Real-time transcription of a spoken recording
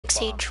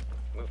backstage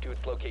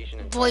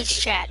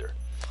voice chat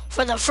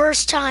for the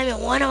first time in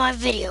one of my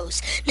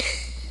videos.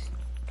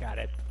 Got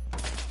it.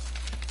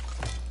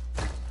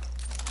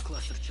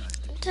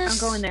 Don't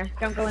go in there.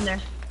 Don't go in there.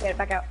 Get it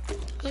back out.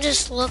 I'm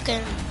just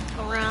looking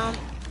around.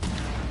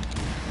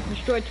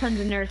 Destroy tons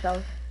of nerd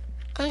cells.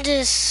 I'm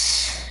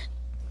just...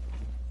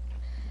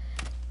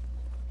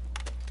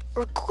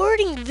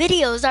 Recording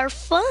videos are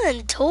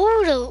fun,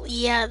 totally.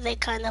 Yeah, they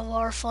kind of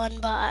are fun,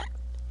 but...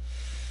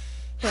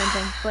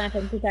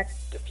 Planting, protect.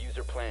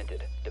 Diffuser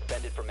planted.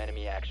 Defended from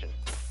enemy action.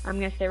 I'm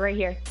gonna stay right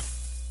here.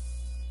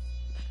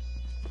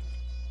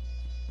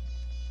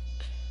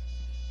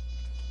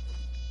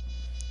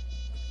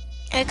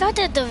 I got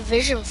the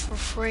Division for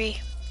free.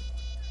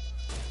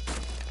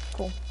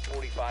 Cool.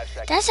 45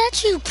 seconds. That's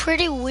actually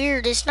pretty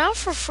weird. It's not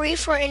for free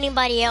for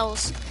anybody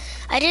else.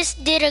 I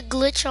just did a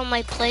glitch on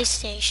my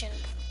PlayStation.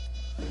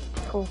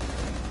 Cool.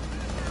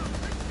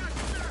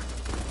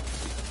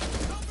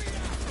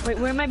 Wait,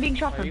 where am I being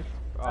shot from?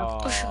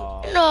 Oh, shoot.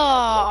 Located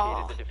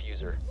No. the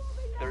diffuser.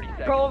 30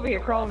 seconds. Crawl over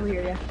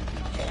here, yeah.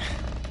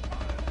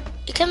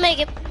 You can make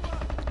it.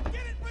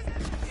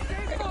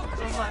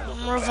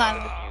 I'm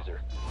reviving. Diffuser.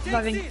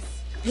 Reviving.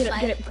 Get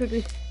it,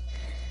 quickly.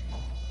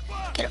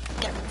 Get him,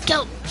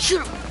 go,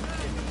 shoot him.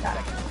 Got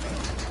it.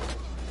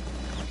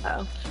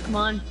 Uh-oh, come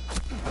on.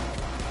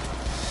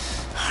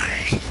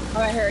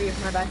 Oh, I heard you,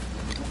 my bad.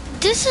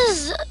 This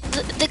is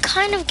the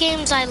kind of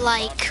games I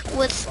like,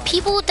 with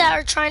people that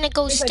are trying to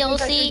go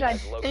stealthy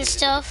and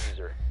stuff.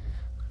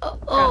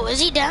 Oh, is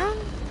he down?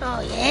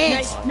 Oh,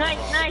 yes. Nice,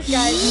 guys.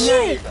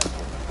 Yeah.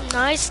 Nice.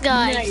 Nice,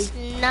 guys.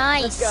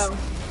 Nice. Let's go.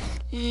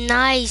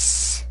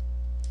 Nice.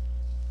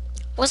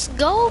 Let's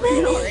go,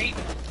 baby.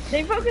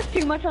 They focus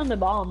too much on the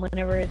bomb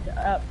whenever it's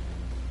up.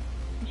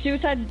 The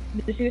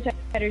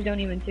suiciders don't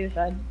even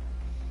suicide.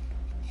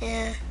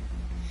 Yeah.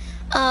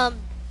 I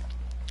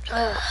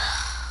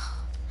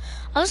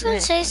was gonna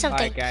say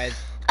something. Alright, guys.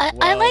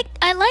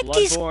 I like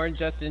these. Bloodborne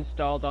just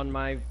installed on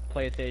my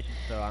PlayStation,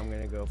 so I'm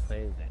gonna go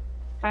play that.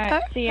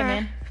 Alright, see ya,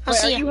 man. I'll Wait,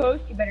 see are ya. you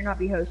host? You better not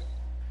be host.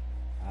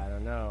 I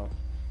don't know.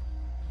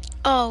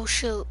 Oh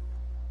shoot.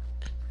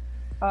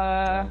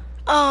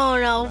 Oh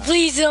no!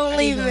 Please don't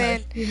leave, don't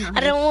man. know. I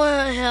don't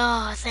want.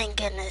 Oh, thank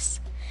goodness.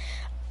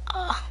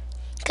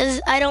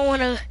 Cause I don't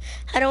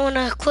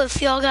wanna quit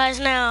for y'all guys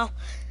now.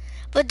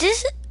 But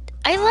this,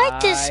 I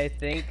like this. I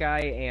think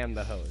I am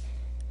the host.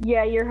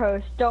 Yeah, you're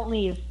host. Don't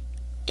leave.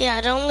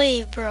 Yeah, don't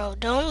leave, bro.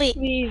 Don't leave.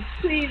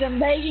 Please, I'm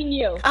begging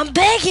you. I'm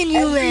begging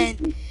you,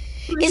 man.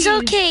 It's Please.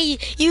 okay.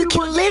 You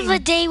can one live a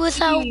thing. day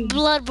without Please.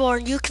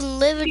 Bloodborne. You can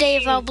live a day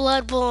without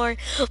Bloodborne.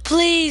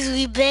 Please,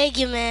 we beg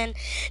you, man.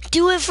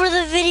 Do it for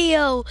the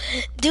video.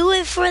 Do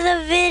it for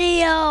the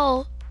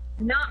video.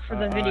 Not for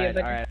the video,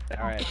 but Alright.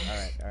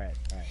 I'm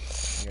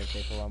gonna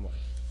stay for one more.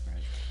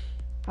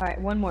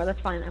 Alright, one more.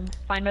 That's fine. I'm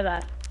fine with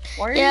that.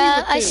 Why are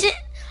Yeah, you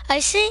I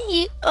sent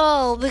you.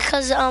 Oh,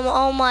 because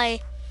all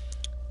my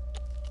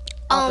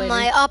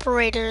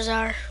operators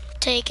are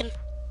taken.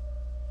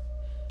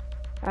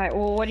 Alright,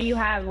 well, what do you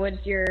have?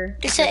 What's your...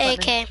 It's an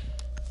AK.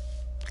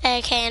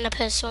 AK and a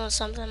pistol and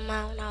something.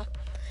 I don't know.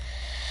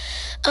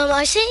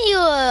 I sent you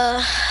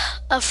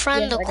a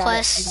friend Yeah,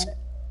 request.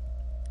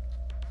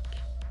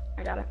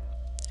 I got it.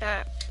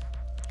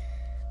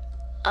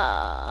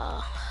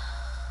 Alright.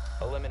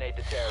 Eliminate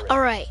the terrorist.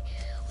 Alright.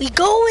 We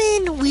go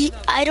in.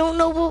 I don't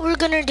know what we're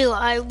gonna do.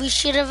 We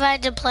should have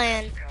had a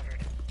plan.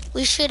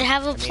 We should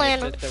have a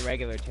plan. It's just a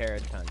regular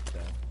terrorist hunt, so.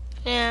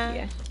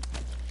 Yeah.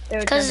 It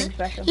was Because something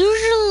special.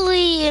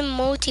 usually in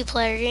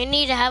multiplayer, you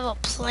need to have a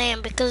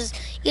plan because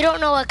you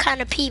don't know what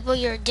kind of people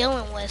you're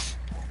dealing with.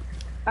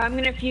 I'm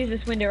gonna fuse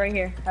this window right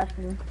here. That's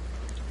me.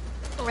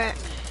 Right.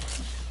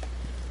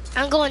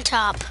 I'm going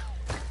top.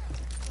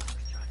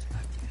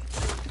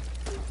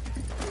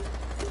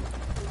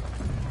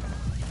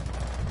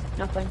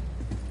 Nothing.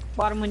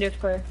 Bottom window's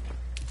clear.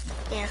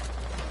 Yeah.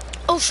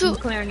 Oh I'm shoot!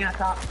 clearing out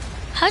top.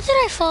 How did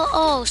I fall?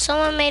 Oh,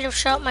 someone made have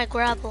shot my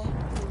grapple.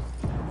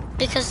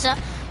 Because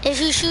if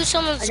you shoot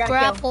someone's I got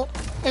grapple,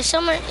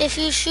 if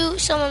you shoot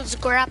someone's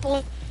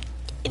grapple,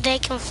 they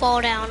can fall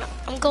down.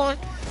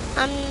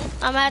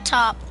 I'm at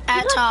top.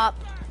 At top.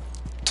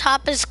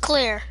 Top is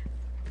clear.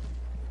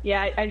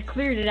 Yeah, I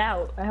cleared it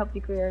out. I helped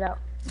you clear it out.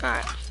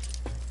 Alright.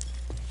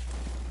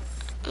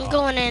 I'm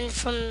going in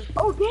from.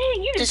 Oh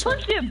dang! You just This one.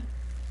 punched him.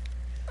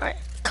 Alright.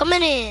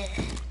 Coming in.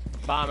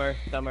 Bomber.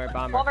 Bomber.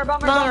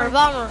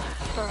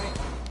 Alright.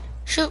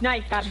 Shoot.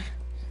 Nice, got him.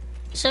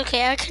 It's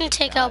okay. I can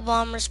take out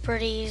bombers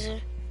pretty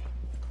easy.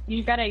 You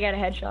just gotta get a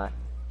headshot.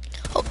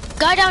 Oh,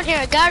 guy down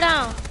here. Guy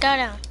down.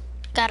 Got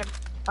him.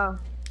 Oh,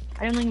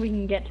 I don't think we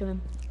can get to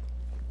him.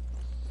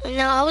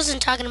 No, I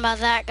wasn't talking about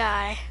that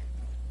guy.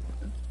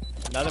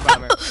 Another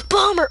bomber.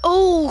 Bomber!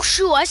 Oh,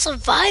 shoot, I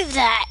survived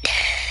that.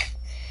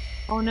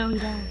 Oh no, he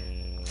died.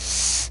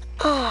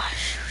 Oh,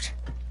 shoot.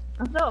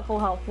 I'm still at full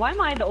health. Why am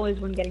I the only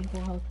one getting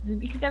full health? Is it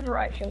because I have a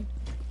riot shield?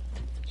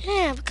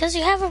 Yeah, because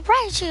you have a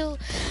right to.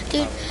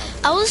 Dude,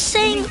 I was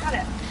saying,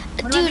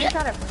 What am I Dude, being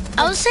shot at from?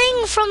 I was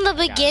saying from the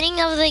beginning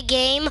of the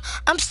game,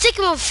 I'm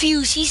sticking with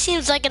Fuse. He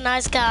seems like a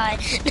nice guy.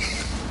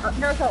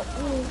 Naruto.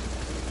 Ooh.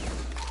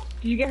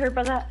 Did you get hurt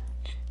by that?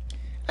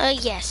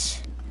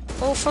 Yes.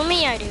 Well, for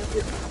me, I do.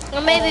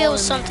 Or maybe it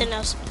was something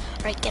else.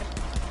 Alright, get him.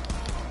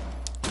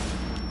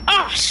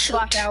 Ah, shoot.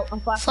 Flash out. I'm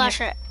flashing.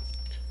 Flash it. it.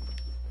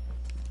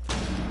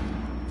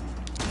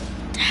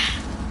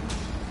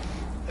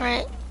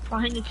 Alright.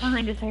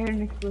 Behind us. I heard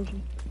an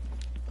explosion.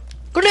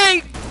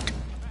 Grenade!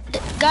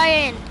 Guy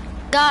in.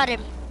 Got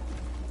him.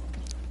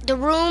 The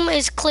room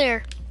is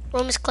clear.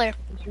 Room is clear.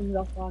 This room's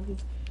all foggy.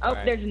 Oh,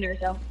 Alright. there's a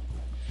Naruto.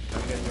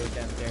 I'm gonna move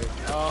downstairs.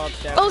 Oh,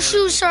 Oh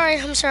shoot, sorry.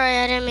 I'm sorry.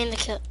 I didn't mean to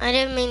kill. I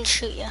didn't mean to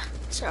shoot you.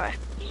 Sorry.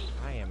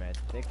 I am at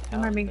 6 health.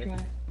 I'm not being This shot.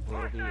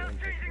 will be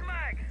interesting.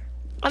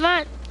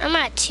 I'm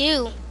at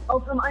 2. Oh,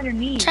 from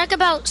underneath. Talk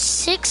about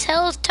 6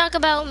 health. Talk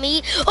about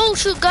me. Oh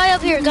shoot, guy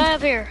up here.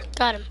 Got him.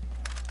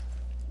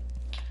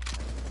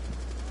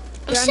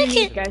 I'm They're underneath,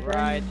 sticking. guys.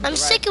 Right, I'm right.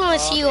 sticking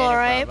with Oh, you, man in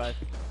alright? front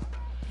of us.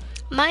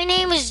 My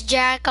name is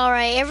Jack,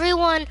 alright?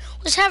 Everyone,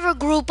 let's have a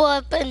group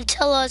up and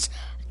tell each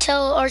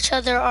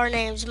other our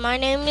names. My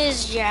name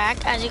is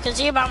Jack, as you can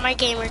see about my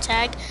gamer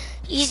tag.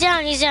 He's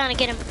down,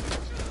 get him.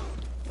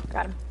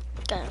 Got him.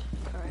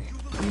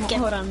 Alright. Get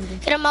Hold on.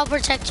 Get him, I'll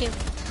protect you.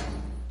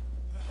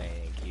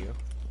 Thank you.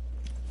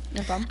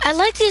 No problem. I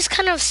like these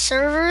kind of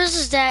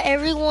servers that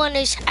everyone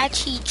is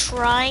actually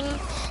trying,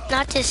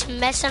 not just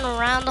messing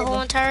around the whole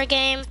entire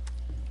game.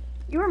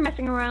 You were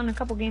messing around a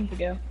couple games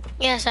ago.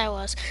 Yes, I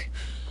was.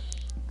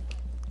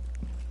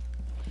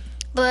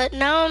 But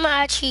now I'm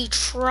actually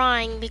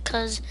trying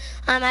because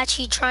I'm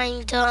actually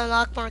trying to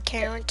unlock more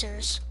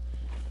characters.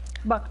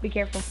 Buck, be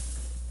careful.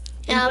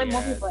 Yeah, You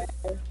play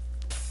multiplayer.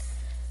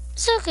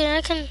 it's okay,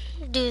 I can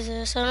do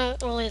this. I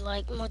don't really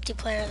like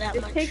multiplayer that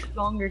It much. takes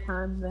longer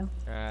time though.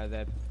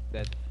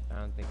 That's, I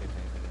don't think there's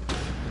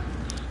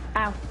anything.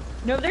 Ow.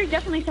 No, there's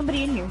definitely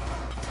somebody in here.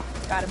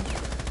 Got him.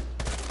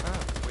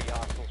 3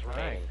 hostiles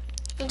remaining.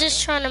 I'm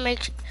just trying to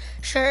make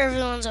sure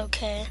everyone's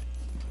okay.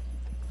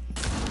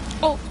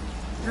 Oh,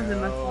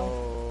 Nothing much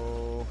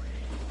Oh,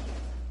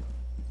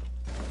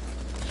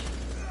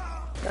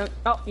 else.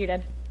 Oh, you're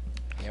dead.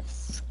 yep.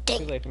 dang.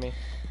 Too late for me.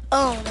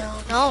 Oh,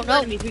 no.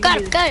 Enemies, we Got can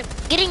him, do got him.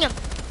 Getting him.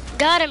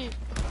 Got him.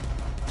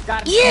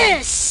 Got him.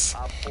 Yes!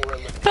 Op 4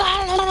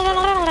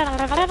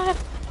 eliminated.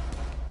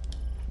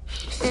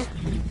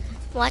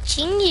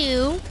 Watching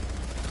you.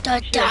 Da,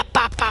 da,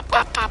 pop, pop,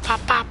 pop, pop, pop,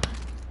 pop.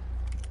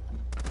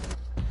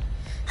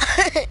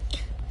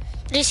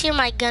 Just hear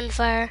my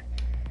gunfire.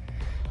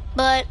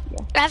 But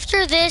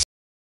after this,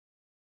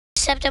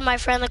 accepted my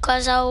friend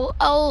request,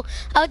 I'll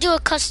do a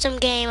custom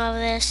game of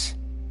this.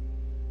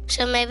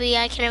 So maybe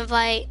I can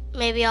invite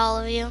maybe all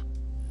of you.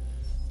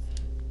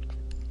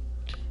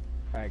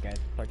 Alright, guys.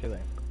 Talk to you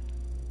later.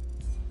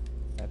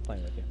 I'm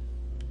playing with you.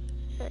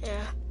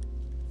 Yeah.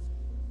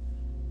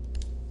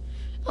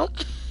 Oh.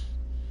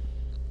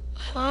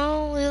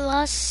 Well, we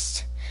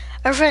lost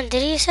our friend.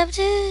 Did he accept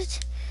it?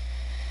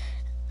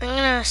 I'm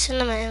gonna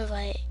send him an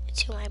invite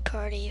to my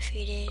party if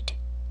he did.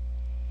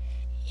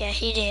 Yeah,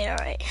 he did.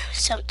 Alright.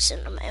 Send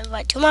him an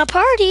invite to my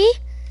party.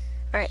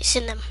 Alright,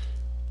 send him.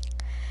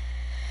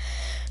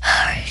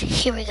 Alright,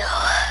 here we go.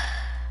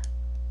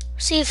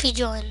 See if he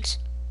joins.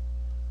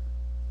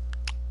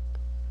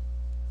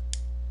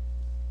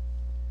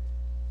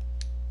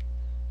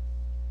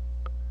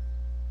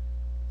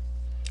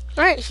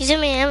 Alright, he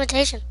sent me an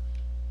invitation.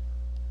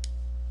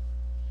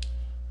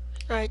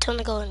 Alright, time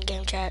to go in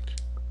game chat.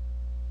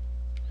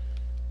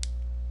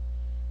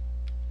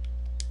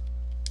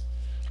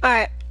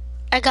 Alright,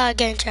 I got a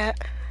game chat.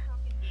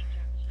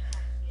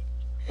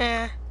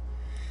 Yeah.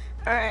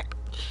 Alright,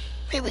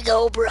 here we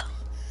go, bro.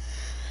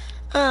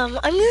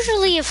 I'm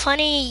usually a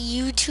funny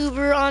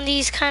YouTuber on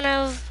these kind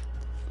of,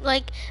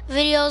 like,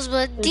 videos,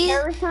 but these,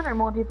 Terrorist or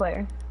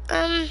multiplayer?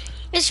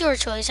 it's your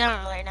choice, I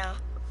don't really know.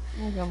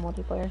 I'll go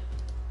multiplayer.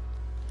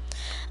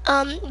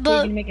 So you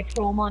But, can make a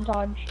troll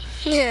montage.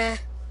 yeah.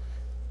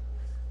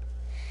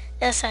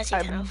 That's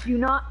actually kind of, Do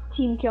not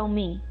team kill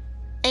me.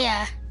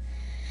 yeah.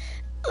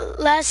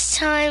 Last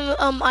time,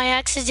 I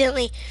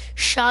accidentally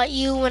shot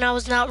you when I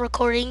was not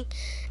recording,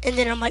 and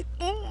then I'm like,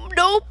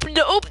 nope,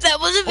 that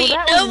wasn't me.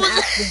 Well, that That was an wasn't-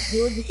 accident.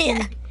 You were just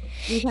Yeah.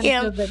 you kinda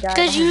Yeah, killed the guy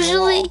because behind the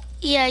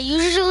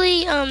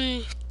usually,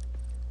 wall.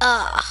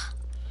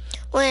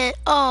 when,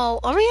 oh,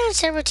 are we on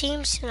separate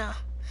teams? No.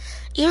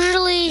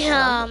 Usually,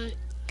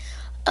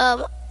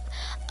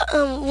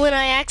 when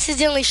I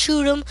accidentally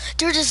shoot them,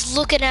 they're just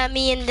looking at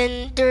me, and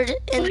then they,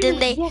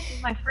 Yes,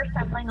 it's my first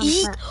time playing on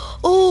this map.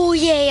 oh,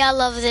 yay, I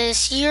love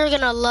this. You're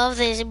gonna love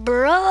this,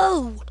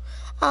 bro.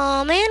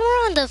 Oh, man,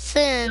 we're on the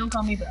fin. Don't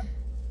call me bro.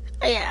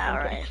 Yeah,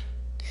 alright.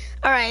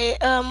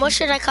 Alright, what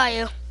should I call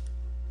you?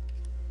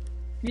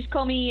 Just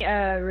call me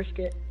Risk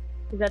It,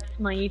 because that's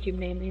my YouTube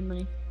name and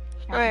my.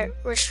 Alright,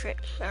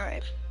 restrict.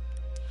 Alright.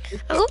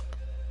 Risk It. Oh,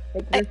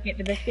 Like Risk It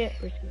the biscuit.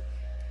 Risk It.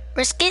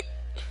 risk it.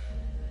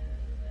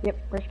 Yep,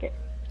 Risk It.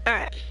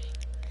 Alright.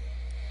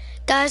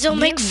 Guys, don't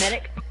Do you make. have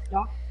medic?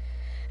 Doc?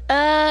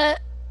 I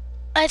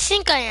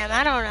think I am.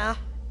 I don't know.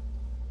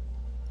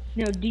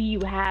 No, do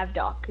you have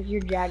Doc? Because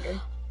you're Jagger.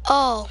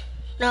 Oh,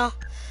 no.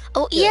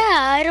 Oh,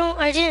 yeah,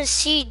 I didn't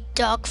see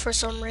Doc for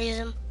some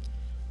reason.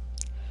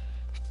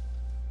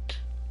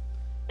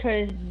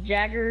 Because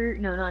Jagger,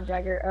 no, not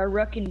Jagger,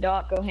 Rook and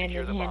Doc go hand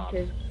in hand.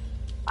 Because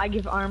I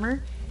give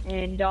armor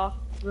and Doc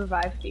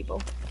revives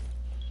people.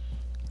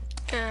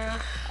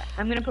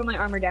 I'm gonna put my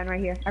armor down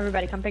right here.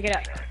 Everybody, come pick it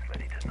up.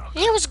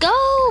 Yeah, let's go,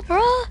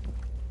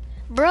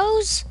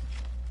 bros.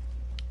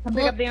 Come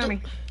pick up the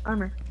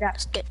armor. Yeah,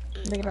 Let's get.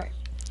 pick it up.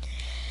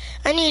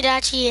 I need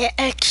actually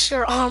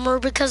extra armor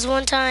because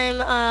one time,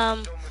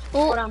 Hold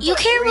well, on, you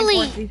can't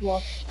reinforce these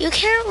walls.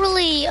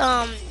 really,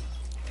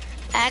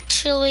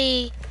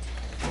 actually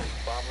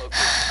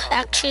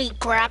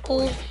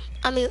grapple.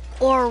 I mean,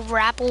 or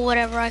rapple,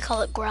 whatever I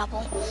call it,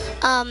 grapple.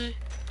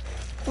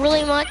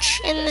 Really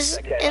much in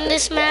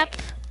this map.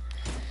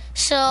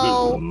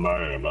 So.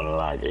 Man, I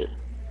like it.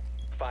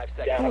 5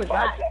 seconds. Who is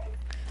that?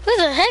 Who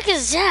the heck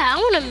is that? I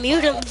want to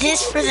mute him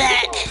this for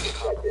that.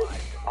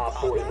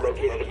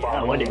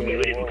 I want to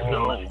mute him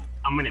because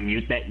I'm gonna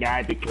mute that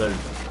guy because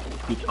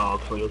he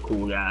talks like a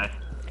cool guy.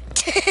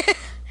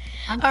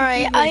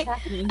 Alright,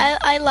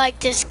 I like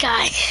this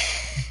guy.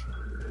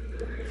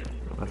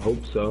 I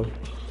hope so.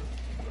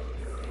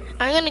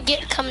 I'm gonna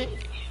come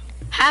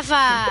high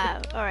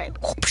five. Alright.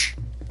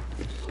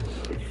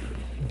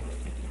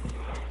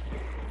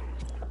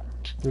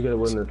 We gotta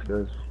win this,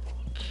 guys.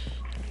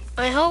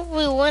 I hope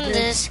we win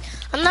this.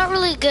 I'm not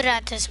really good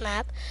at this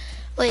map.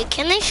 Wait,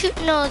 can they shoot?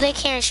 No, they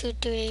can't shoot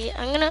 3D.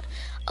 I'm gonna.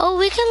 Oh,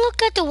 we can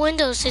look at the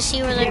windows to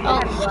see where they. Oh,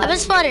 I've been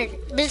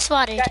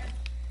spotted.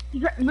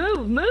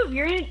 Move,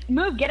 you're in.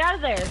 Move, get out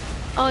of there.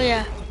 Oh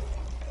yeah.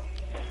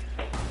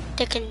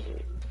 They can.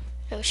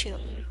 Oh shoot.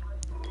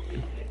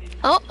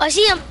 Oh, I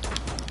see him.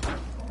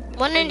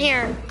 One in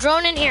here.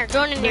 Drone in here.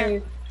 That's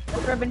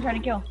what I've been trying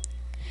to kill.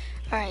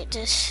 Alright,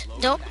 just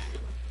don't.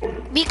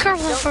 Be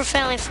careful for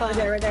family fun.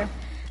 Right there.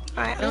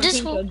 Alright, I'm Don't just.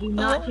 team kill. Do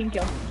not team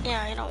kill.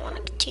 Yeah, I don't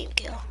want to team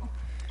kill.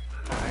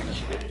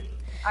 Alrighty.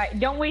 Alright,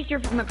 don't waste your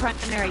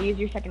primary. Use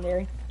your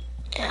secondary.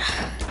 Yeah.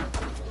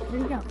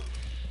 Where'd you go?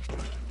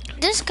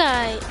 This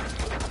guy.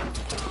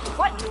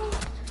 What?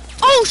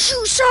 Oh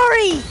shoot!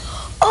 Sorry.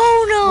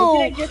 Oh no.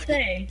 What did I just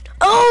say?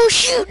 Oh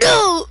shoot!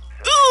 No.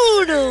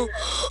 Oh no.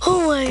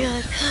 Oh my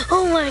god.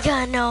 Oh my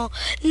god. No.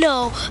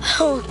 No.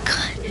 Oh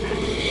god.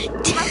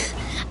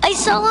 I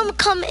saw him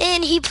come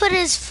in. He put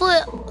his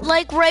foot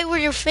like right where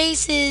your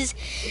face is,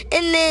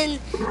 and then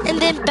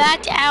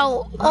backed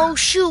out. Oh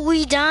shoot!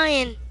 We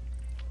dying.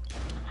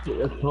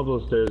 That's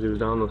Pablo's stairs. He was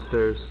down those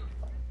stairs.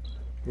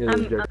 Yeah,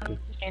 I'm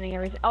scanning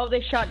everything. Oh,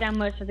 they shot down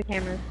most of the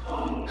cameras.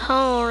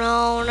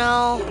 Oh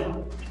no.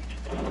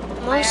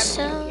 Most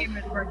of.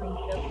 Cameras working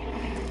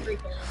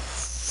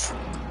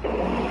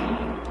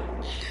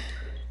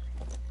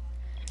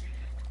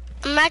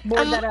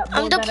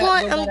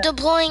I'm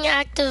deploying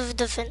active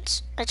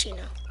defense. Actually,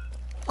 no.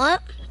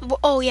 What?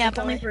 Oh yeah,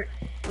 board it.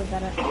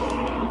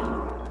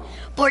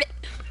 Board it.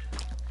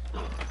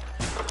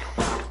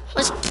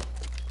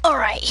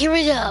 Alright, here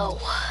we go.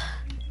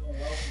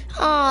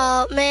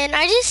 Oh man,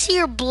 I just see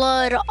your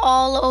blood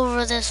all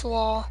over this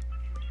wall.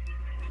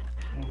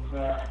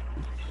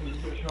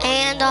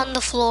 And on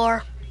the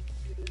floor.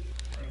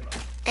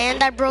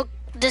 And I broke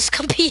this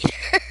computer.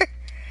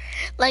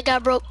 Like I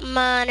broke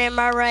mine, am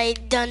I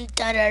right? Dun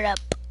dun dun dun.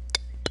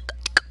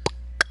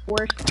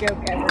 Worst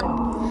joke ever.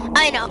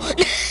 I know.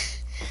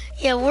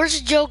 Yeah,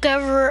 worst joke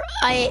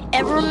I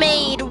ever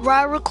made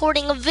while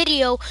recording a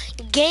video,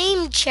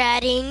 game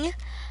chatting.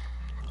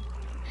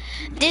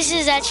 This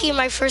is actually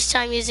my first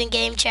time using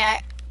game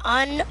chat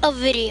on a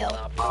video.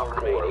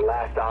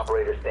 Last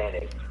operator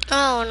standing.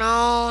 Oh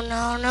no.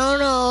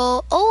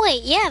 Oh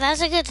wait, yeah,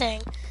 that's a good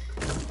thing.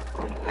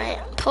 Alright,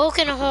 I'm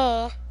poking a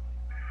hole.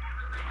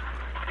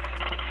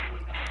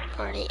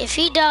 Alrighty, if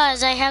he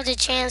does, I have the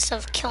chance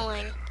of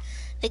killing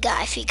the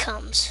guy if he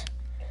comes.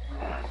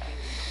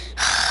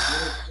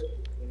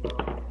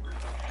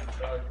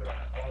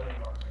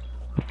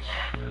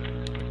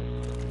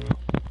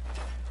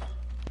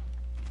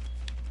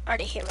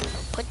 Alrighty, here we go.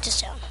 Put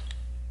this down.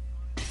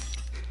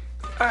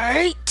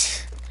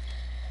 Alright.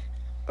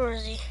 Where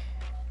is he?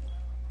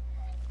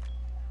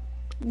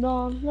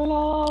 La la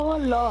la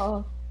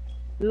la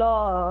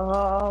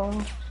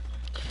la.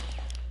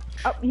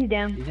 Oh, he's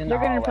down. They're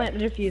gonna plant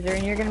the diffuser,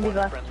 and you're gonna be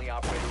left. Friendly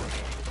operator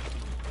remaining.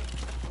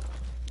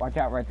 Watch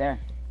out right there.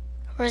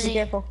 Where is Be he?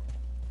 careful.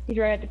 He's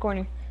right at the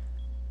corner.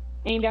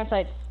 Aim down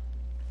sights.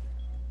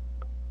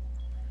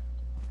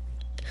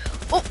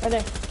 Oh! Right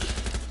there.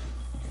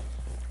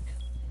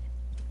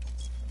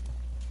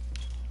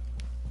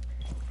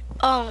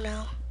 Oh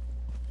no.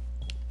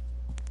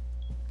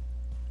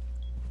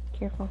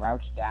 Careful.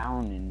 Crouch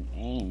down and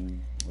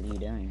aim. What are you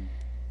doing?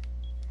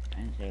 I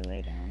didn't say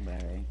lay down,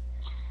 but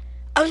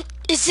alright.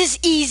 It's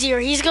just easier.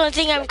 He's gonna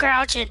think I'm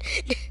crouching.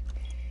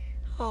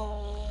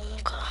 Oh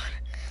god.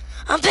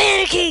 I'm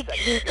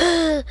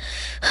panicking!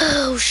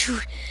 Oh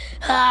shoot.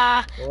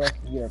 Well, if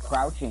you're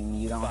crouching,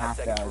 you don't have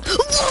to.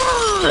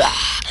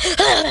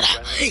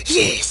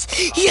 Yes,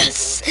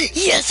 yes,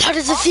 yes. How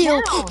does it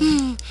feel?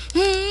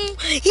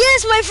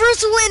 Yes, my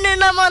first win,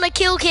 and I'm on a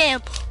kill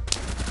cam,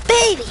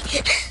 baby.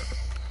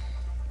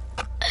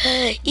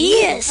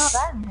 Yes. It's not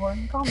that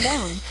important. Calm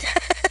down.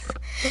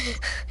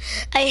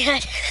 I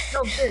had.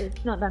 No, serious.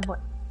 It's not that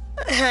important.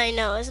 I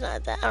know it's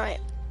not that. All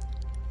right.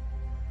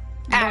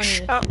 I'm going Ash.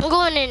 in. I'm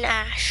going in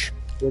Ash.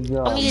 Good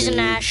job, I'm using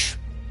dude. Ash.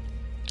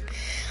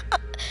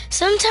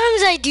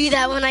 Sometimes I do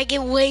that when I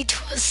get way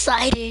too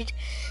excited.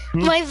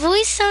 My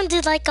voice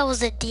sounded like I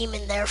was a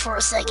demon there for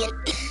a second.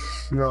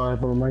 No, I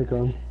have my mic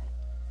on.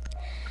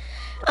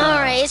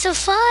 Alright, it's a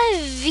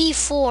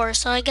 5v4,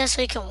 so I guess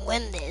we can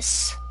win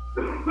this.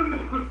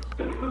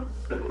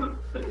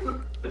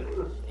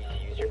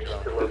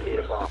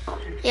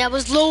 Yeah,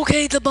 let's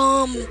locate the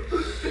bomb.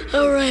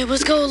 Alright,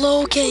 let's go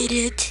locate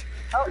it.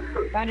 Oh,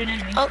 found an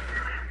enemy. Oh,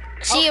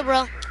 see you,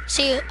 bro.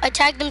 See you. I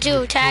tagged him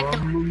too. Tagged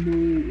him.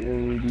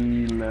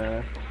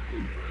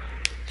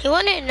 He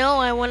wouldn't know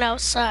I went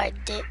outside,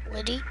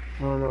 would he?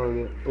 Oh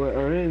no,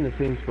 are they in the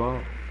same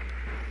spot?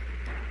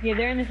 Yeah,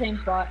 they're in the same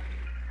spot.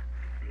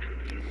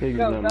 Take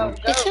Go, them go,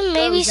 out. go. It can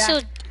maybe go,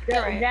 still. Go,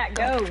 Alright, Jack,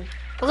 go.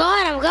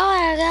 I'm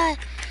going.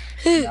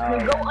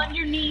 Go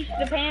underneath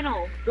the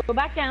panel. Go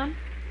back down.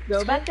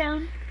 Go back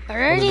down.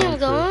 Already, I'm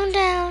going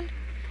down.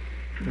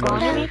 Go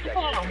underneath the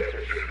panel.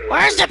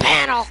 Where's the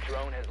panel?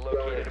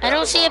 I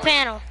don't see a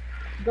panel.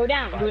 Go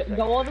down.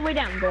 Go all the way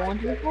down. Go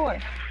onto the floor.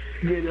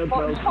 Get up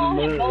Fall him.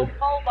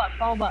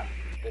 Fall up.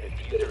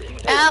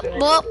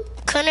 Well,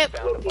 couldn't.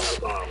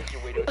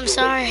 I'm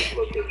sorry.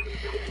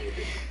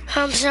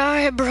 I'm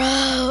sorry,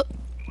 bro.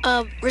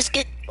 Risk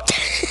it.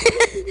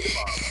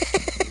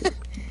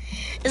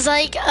 It's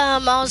like I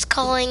was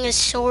calling a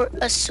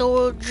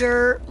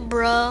soldier,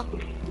 bro.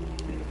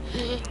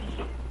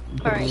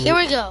 All right, here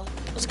we go.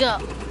 Let's go.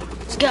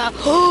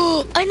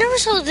 Oh, I never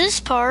saw this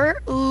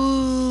part.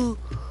 Ooh.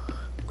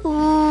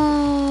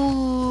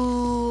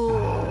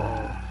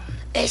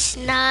 It's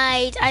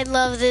night. I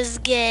love this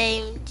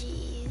game.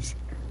 Jeez.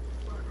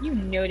 You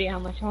have no idea how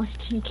much I want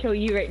to kill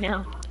you right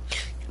now.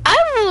 I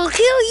will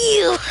kill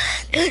you.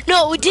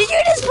 No, did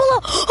you just pull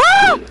up?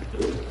 Oh!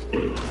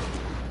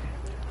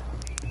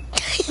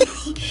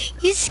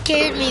 You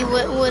scared me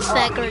with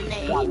that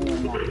grenade.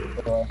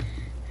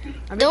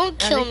 Don't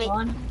kill me.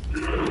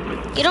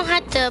 You don't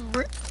have to.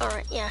 All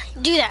right, yeah.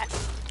 Do that.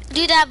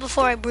 Do that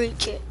before I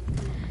breach it.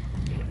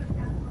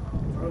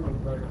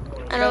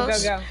 I don't.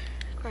 Go.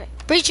 All right,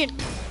 breach it.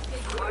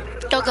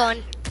 Don't go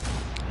in.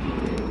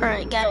 All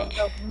right, got it.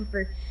 Go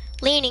first.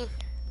 Leaning.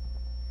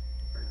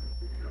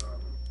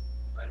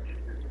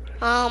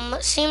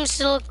 Seems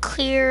to look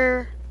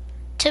clear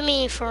to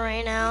me for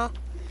right now.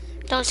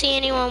 Don't see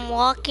anyone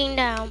walking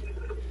down.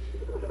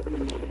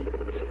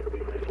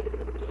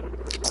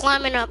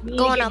 Climbing up,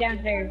 going up.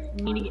 Downstairs.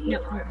 You need to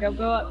get no.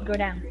 Go up. Go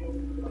down.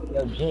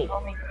 Yo, Jake,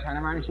 turn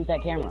around and shoot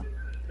that camera.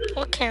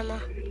 What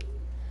camera?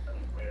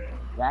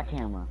 That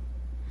camera.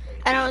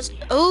 I don't.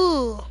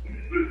 Ooh,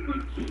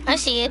 I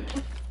see it.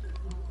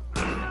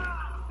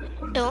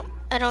 No,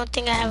 I don't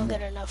think I have a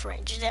good enough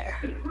range there.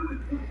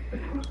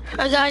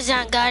 Oh, guy's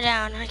down. Guy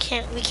down. We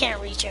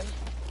can't reach him.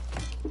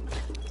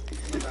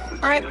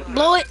 All right,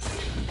 blow it.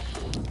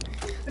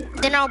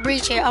 Then I'll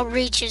breach it. I'll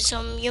reach it.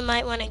 So you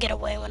might want to get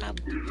away when I.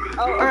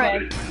 Oh, okay. All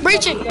right,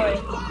 breach it.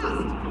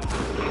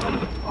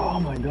 Oh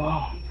my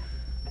god.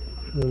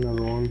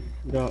 Another one.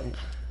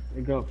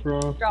 It got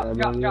frost. Drop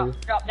down.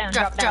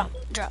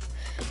 Drop.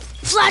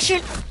 Flash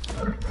it.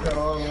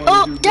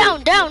 Oh,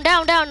 down.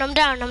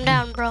 I'm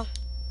down, bro.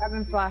 I've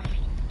been flashed.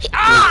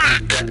 Ah!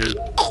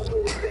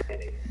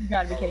 You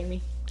gotta be kidding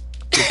me.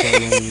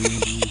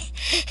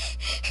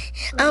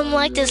 I'm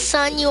like the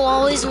son you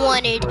always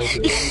wanted.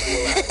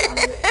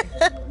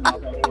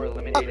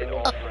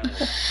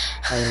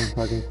 I am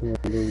fucking seeing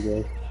these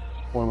guys.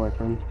 One of my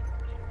friends.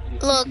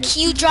 Look,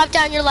 you drop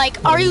down, you're like,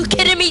 are you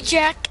kidding me,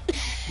 Jack?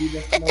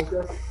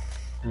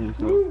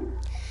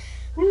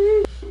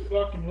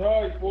 Fucking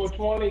right,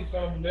 420,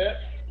 something that.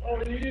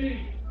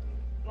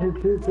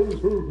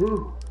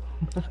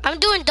 I'm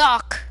doing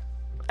Doc.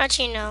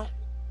 Actually, no.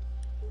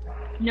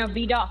 No,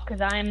 be Doc,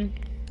 cause I'm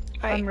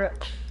Alright.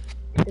 Rook.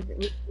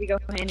 We go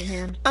hand in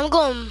hand. I'm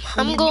doing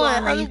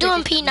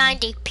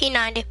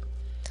P90.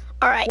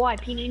 Alright. Why?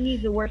 P90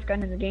 is the worst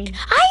gun in the game.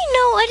 I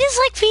know, I just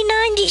like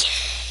P90.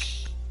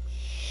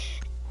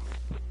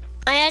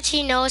 I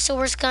actually know it's the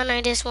worst gun,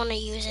 I just want to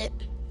use it.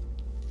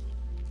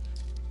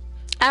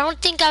 I don't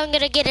think I'm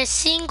gonna get a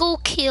single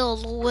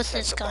kill with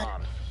this gun.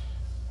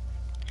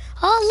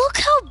 Oh, look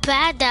how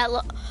bad that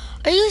look.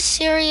 Are you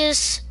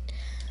serious?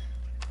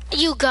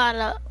 You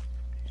gotta.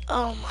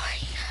 Oh my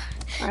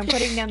god. I'm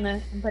putting down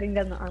the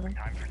armor.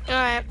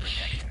 Alright.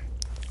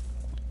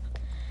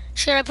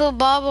 Should I put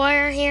barbed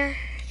wire here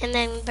and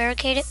then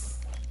barricade it?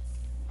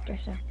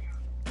 Guess so.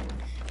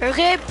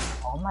 Barricade?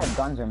 All my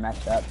guns are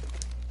messed up.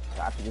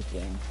 After this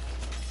game.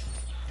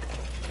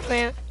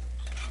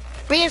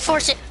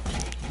 Reinforce it.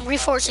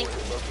 Reinforcing.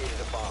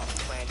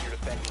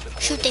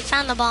 Shoot, they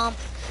found the bomb.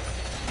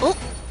 Oh,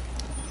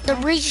 the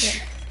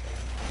breach.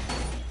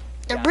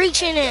 They're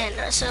breaching in,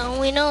 so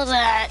we know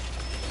that.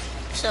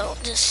 So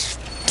just.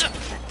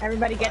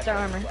 Everybody get their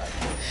armor.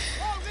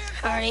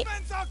 Alright.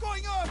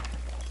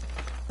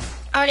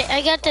 Alright,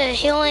 I got the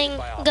healing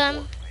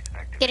gun.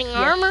 Getting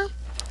armor.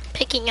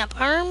 Picking up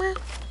armor.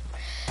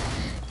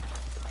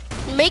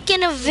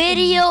 Making a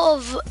video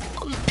of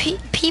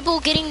people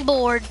getting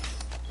bored.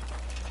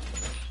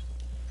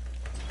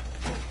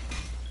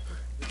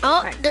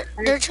 Oh,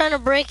 they're trying to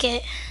break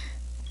it.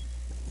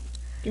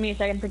 Give me a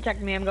second,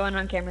 protect me, I'm going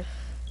on cameras.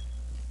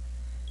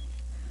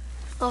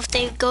 Oh, if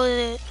they go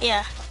to,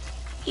 yeah.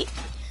 We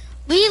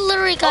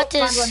literally got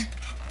this.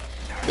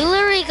 We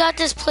literally got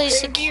this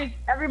place.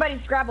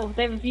 Everybody scrabble,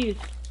 they have a fuse.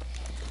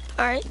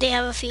 Alright, they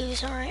have a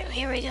fuse. Alright,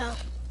 here we go.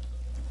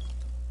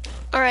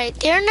 Alright,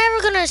 they're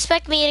never gonna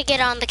expect me to get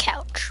on the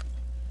couch.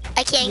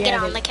 I can't get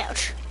on the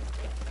couch.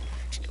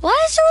 Why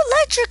is there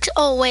electric?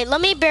 Oh, wait,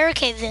 let me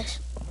barricade this.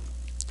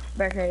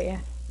 Barricade, yeah.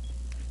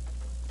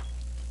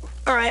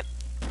 Alright.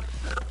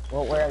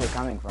 Well, where are they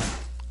coming from?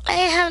 I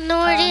have no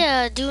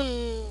idea,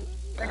 dude.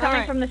 They're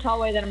coming from this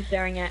hallway that I'm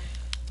staring at.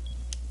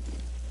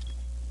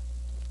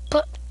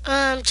 But,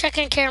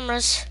 checking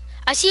cameras.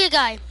 I see a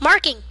guy.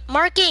 Marking.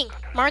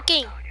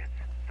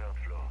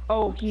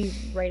 Oh, he's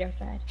right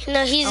outside.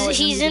 No,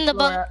 he's in the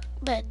bunk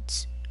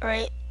beds.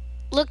 Alright.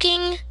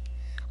 Looking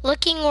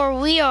where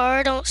we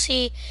are. Don't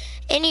see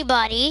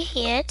anybody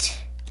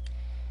yet.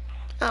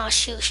 Oh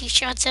shoot, he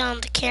shot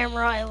down the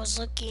camera I was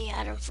looking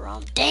at him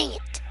from. Dang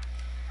it.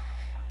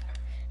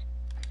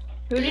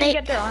 Who didn't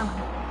get their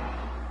armor?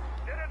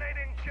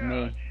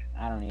 Me.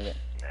 I don't need it.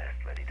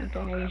 Okay,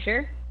 are you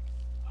sure?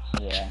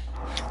 Yeah.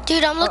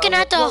 Dude, I'm looking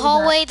at the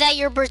hallway that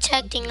you're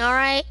protecting,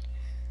 alright?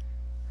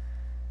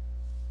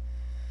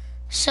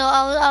 So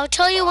I'll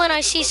tell you when I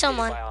see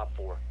someone.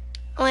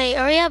 Wait,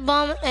 are we at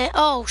bomb A?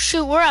 Oh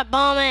shoot, we're at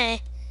bomb A.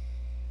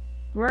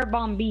 We're at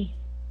bomb B.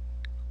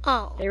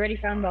 Oh. They already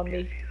found bomb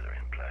B.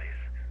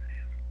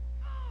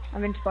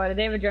 I've been spotted.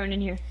 They have a drone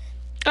in here.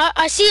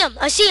 I see him.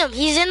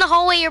 He's in the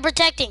hallway you're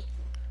protecting.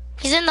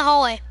 He's in the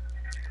hallway.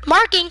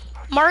 Marked him.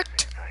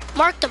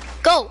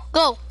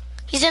 Go.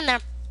 He's in there.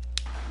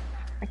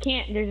 I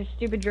can't. There's a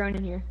stupid drone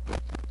in here.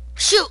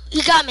 Shoot,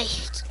 you got me.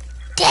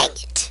 Dang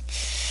it.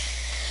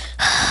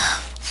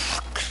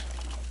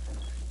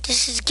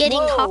 This is getting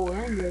hot.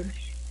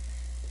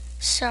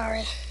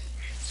 Sorry.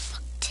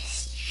 Fuck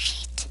this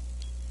shit.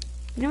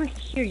 No one can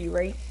hear you,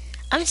 right?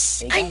 I'm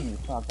sorry.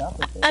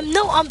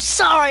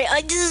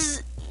 I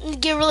just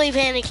get really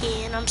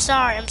panicky, and I'm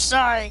sorry.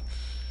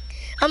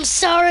 I'm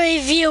sorry,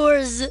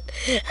 viewers.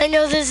 I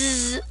know this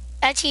is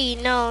actually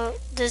no.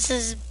 This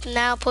is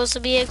now supposed to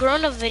be a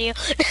grown-up video.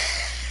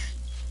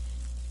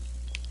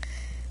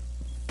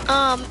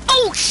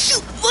 Oh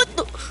shoot! What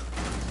the?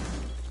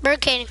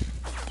 Barricading.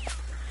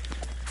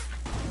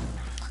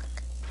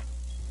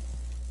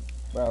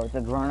 Bro, it's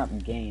a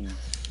grown-up game.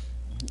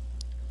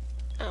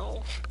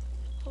 Oh.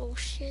 Oh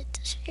shit.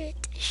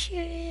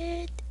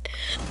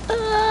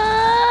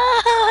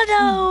 Oh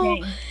no.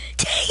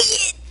 Dang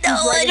it. No,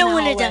 I don't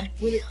want to die.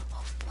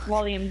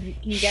 William, can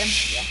you get him?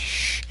 Yeah.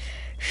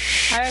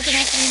 How do I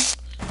connect him?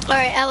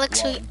 Alright,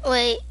 Alex,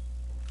 wait.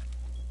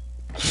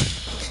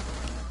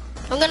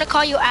 I'm gonna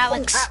call you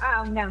Alex.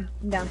 I'm down.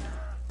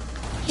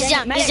 He's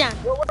down.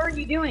 What are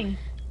you doing?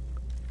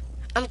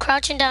 I'm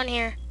crouching down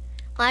here.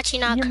 Well, actually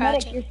not You're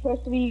crouching. Medic. You're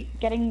supposed to be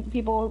getting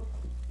people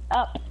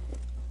up.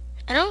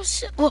 I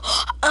don't. Well,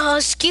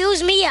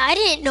 excuse me. I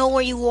didn't know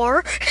where you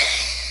were.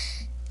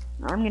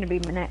 I'm gonna be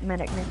medic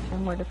next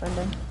time we're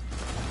defending.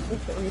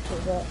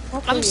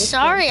 I'm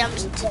sorry.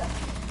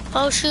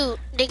 Oh shoot,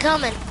 they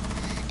coming.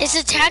 It's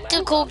a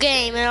tactical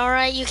game, and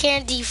alright, you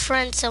can't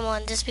defriend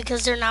someone just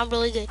because they're not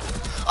really good.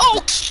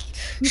 Oh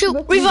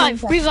shoot!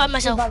 Revive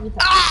myself.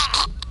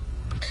 Ah!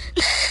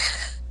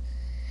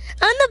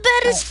 I'm the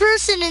baddest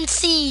person in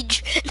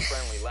Siege.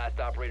 Friendly, last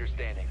operator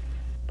standing.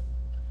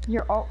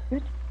 You're all.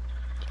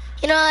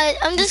 You know,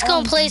 I'm just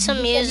gonna play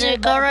some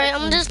music, alright?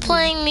 I'm just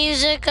playing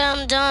music,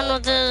 I'm done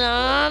with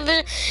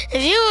this.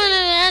 If you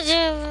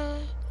wanna...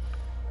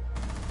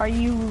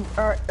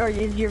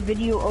 is your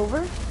video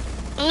over?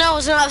 No,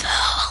 it's not.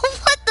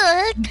 What the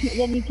heck?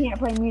 Then you can't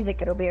play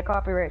music, it'll be a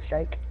copyright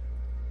strike.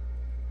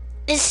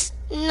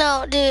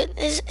 No, dude,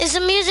 it's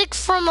a music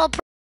from a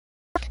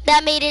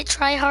that made it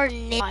try hard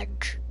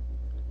Nudge.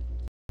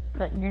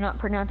 But you're not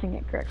pronouncing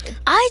it correctly.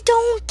 I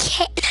don't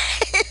care.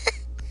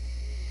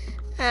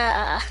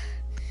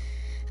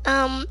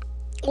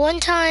 One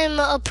time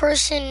a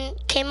person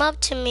came up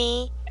to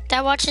me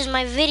that watches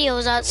my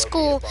videos at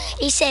school.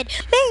 He said,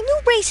 "Man,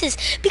 you're racist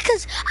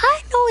because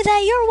I know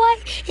that you're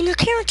white and your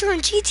character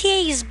in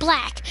GTA is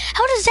black.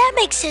 How does that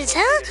make sense,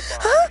 huh?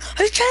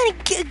 Are you trying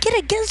to get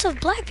against of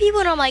black people?"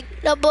 And I'm like,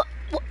 "No, but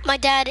my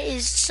dad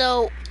is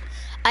so.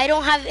 I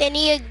don't have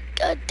any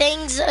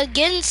things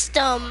against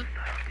them.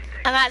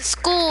 I'm at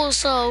school,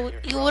 so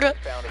you would've.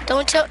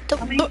 Don't tell.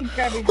 How many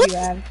subscribers do you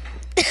have?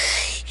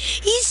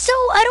 He's so,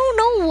 I don't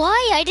know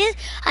why.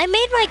 I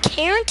made my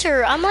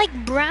character. I'm like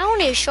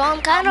brownish, so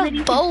I'm kind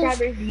of both. How many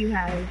subscribers do you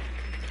have?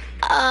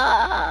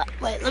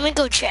 Wait, let me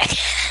go check.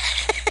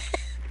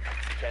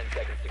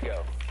 seconds to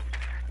go.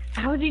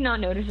 How is he not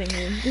noticing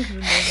me? This is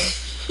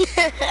amazing. 5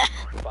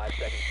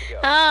 seconds to go.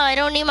 Oh, I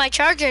don't need my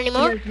charger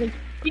anymore.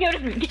 He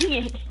noticed me.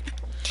 Dang it.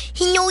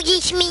 He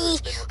noticed me.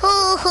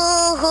 Ho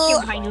ho ho.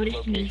 Senpai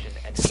noticed me.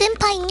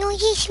 Senpai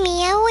noticed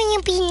me. I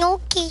wanna be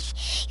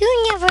noticed.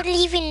 You never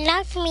even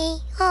love me.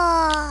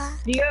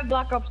 Aww. Do you have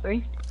Black Ops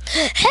 3?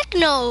 Heck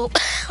no.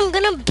 I'm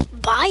gonna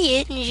buy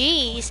it.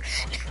 Jeez.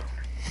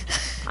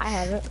 I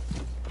have it.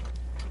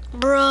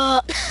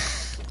 Bruh.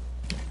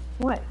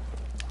 What?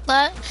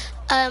 But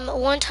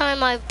one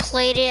time I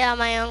played it at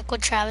my Uncle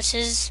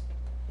Travis's,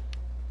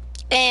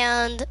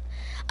 and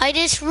I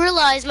just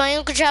realized my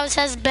Uncle Travis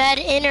has bad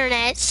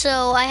internet,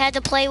 so I had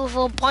to play with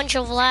a bunch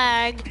of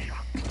lag,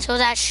 so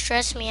that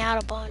stressed me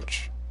out a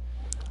bunch.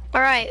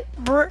 All right,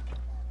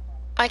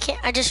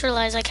 I just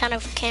realized I kind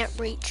of can't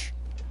reach.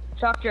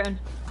 Shock drone.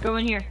 Go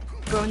in here.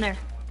 Go in there.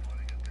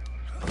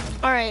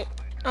 All right,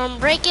 I'm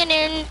breaking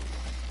in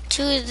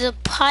to the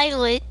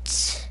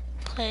pilot's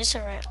place.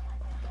 All right.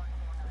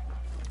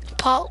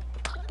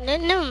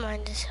 Never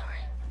mind this.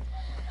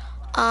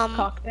 Alright.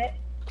 Cockpit.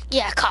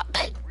 Yeah,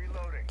 cockpit.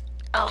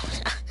 Oh,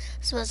 I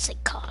was about to say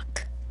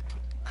cock.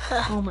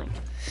 Oh my.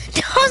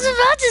 I was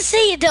about to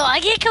say it though.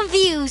 I get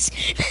confused.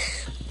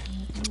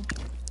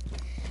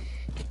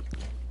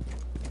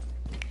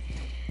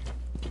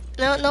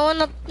 No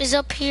one is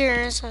up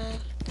here. So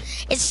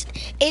it's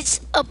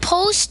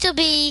supposed to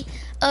be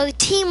a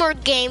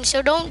teamwork game,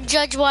 so don't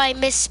judge why I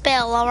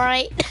misspell. All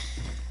right.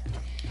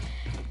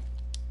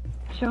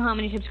 So how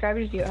many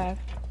subscribers do you have?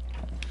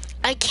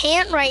 I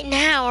can't right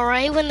now,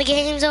 alright? When the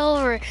game's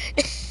over.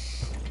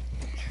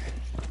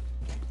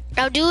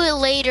 I'll do it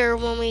later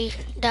when we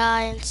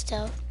die and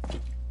stuff.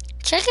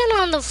 Checking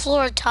on the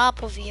floor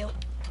top of you.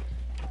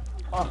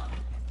 Oh.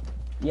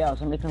 Yo,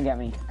 somebody come get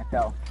me. I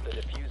fell. The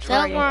diffuser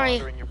Don't is worry.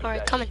 no longer in your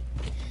Alright, possession. coming.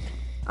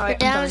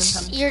 Alright, You're, I'm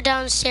coming. you're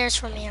downstairs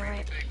from me,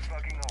 alright?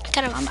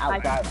 Kind of. I'm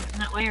outside. I'm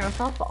not wearing a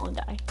softball and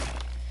die.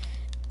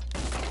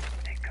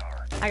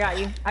 I got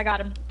you. I got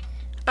him.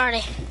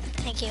 Alrighty.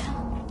 Thank you.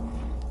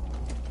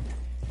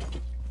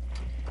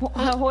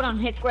 Hold on.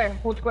 Hit square.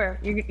 Hold square.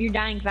 You're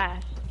dying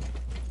fast.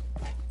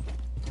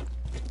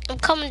 I'm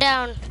coming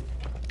down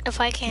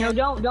if I can.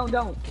 No,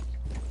 don't.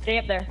 Stay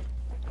up there.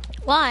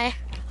 Why?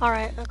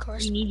 Alright, of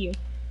course. We need you.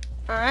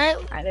 Alright.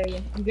 Alright, there you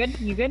go. You good?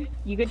 You good?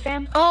 You good,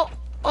 fam? Oh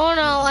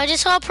no. I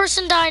just saw a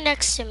person die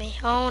next to me.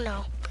 Oh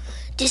no.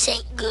 This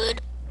ain't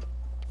good.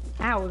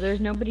 Ow, there's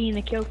nobody in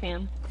the kill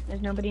cam.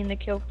 There's nobody in the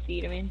kill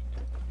feed, I mean.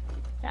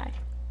 Die.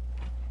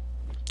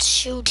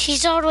 Shoot,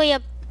 he's all the way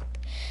up.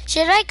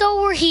 Should I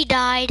go where he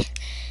died?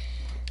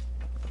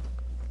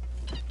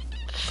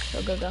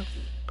 Go.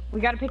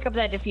 We gotta pick up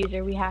that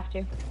diffuser. We have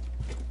to.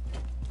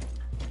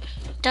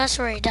 That's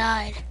where he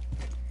died.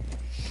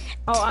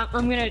 Oh,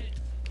 I'm gonna...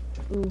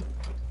 Ooh.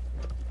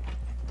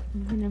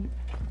 I'm gonna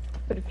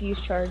put a fuse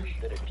charge.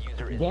 The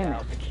diffuser is Damn now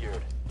it.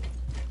 secured.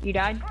 You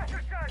died?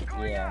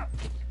 Yeah.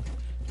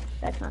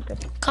 That's not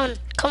good.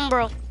 Come,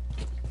 bro.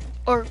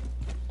 Or,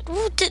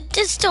 ooh,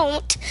 just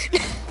don't.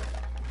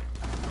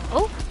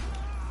 Oh,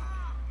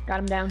 Got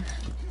him down.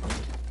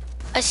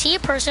 I see a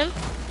person.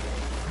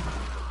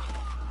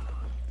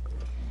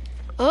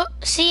 Oh,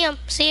 see him.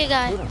 See a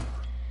guy.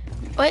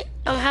 Wait,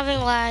 I'm having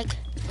lag.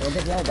 Go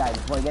get the other guy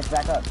before he gets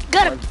back up.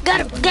 Got him.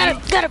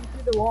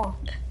 Through the wall.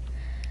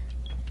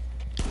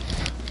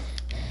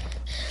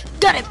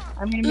 Got him.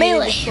 I'm gonna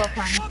Melee. this 12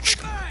 times.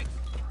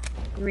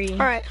 3, All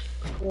right,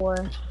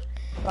 4,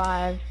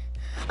 5.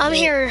 I'm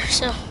here.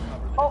 So,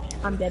 Oh,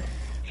 I'm dead.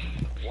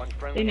 One They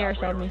friendly never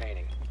operator saw me. remaining.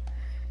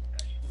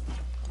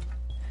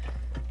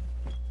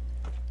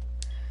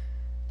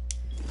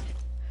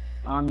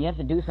 You have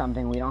to do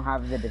something. We don't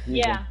have the diffuser.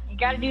 Yeah, you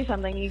gotta do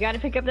something. You gotta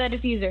pick up that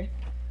diffuser.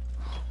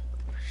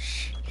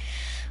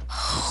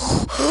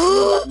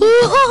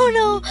 oh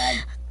no.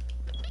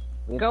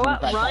 We have Go up,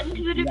 25 run to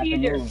seconds. the You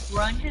have to move. diffuser.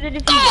 Run to the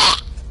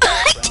diffuser.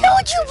 I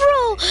told you,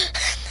 bro.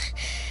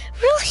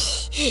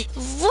 Really?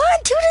 Run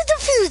to the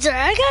diffuser.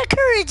 I got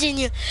courage in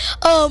you.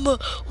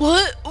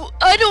 What?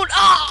 I don't.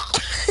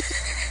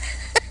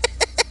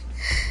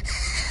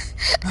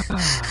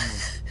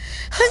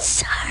 I'm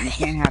sorry. You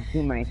can't have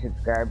too many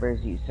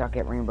subscribers. You suck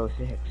at Rainbow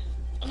Six.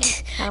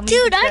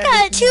 Dude, I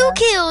got 2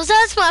 kills.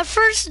 That's my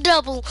first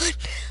double.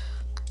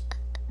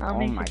 How Oh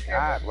many my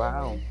subscribers? god,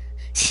 wow.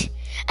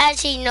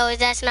 Actually, no,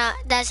 that's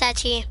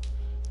actually,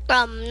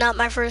 not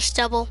my first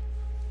double.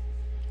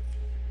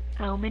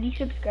 How many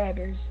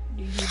subscribers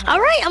do you have?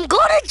 Alright, I'm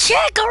gonna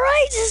check,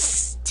 alright?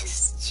 Just,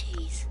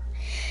 jeez.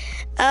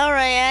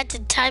 Alright, I had to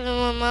type in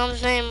my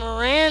mom's name,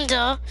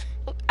 Miranda.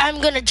 I'm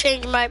gonna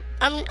change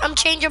I'm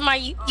changing my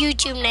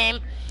YouTube name.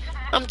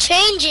 I'm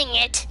changing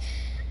it.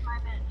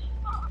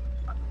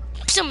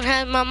 Someone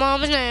had my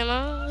mom's name.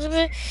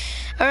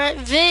 Alright,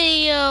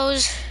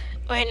 videos.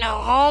 Wait, no,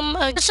 home.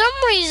 For some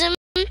reason,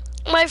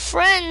 my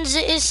friends,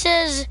 it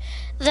says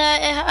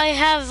that I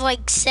have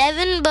like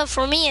 7, but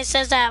for me it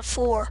says I have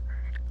 4.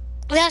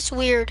 That's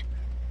weird.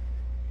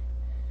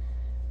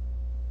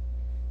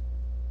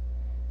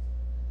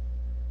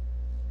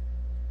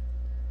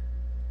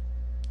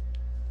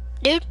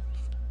 dude.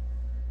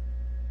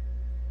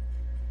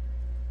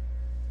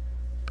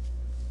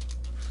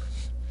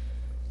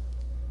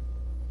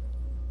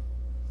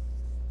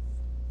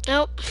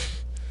 Nope.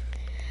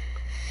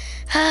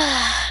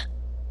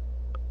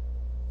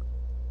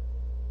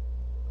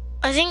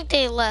 I think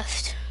they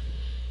left.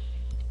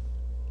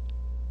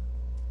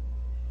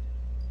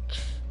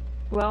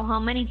 Well, how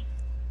many?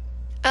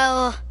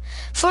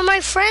 For my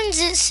friends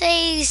it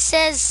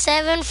says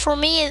 7. For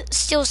me it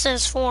still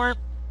says 4.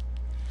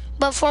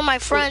 But for my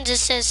friends it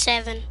says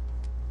 7.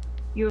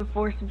 You have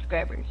 4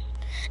 subscribers.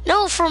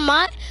 No, for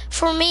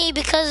me,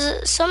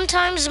 because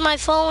sometimes my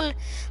phone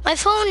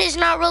is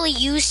not really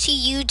used to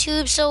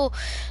YouTube, so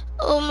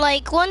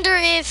like wonder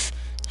if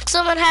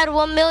someone had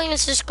 1 million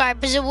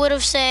subscribers, it would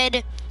have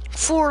said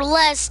 4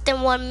 less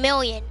than 1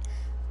 million.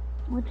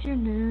 What's your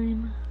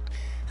name?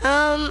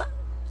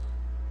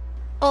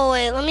 Oh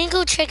wait, let me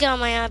go check it on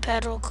my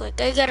iPad real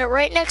quick. I got it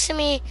right next to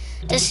me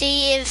to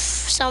see if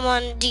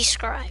someone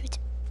described.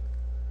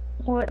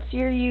 What's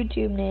your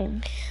YouTube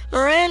name?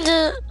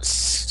 Miranda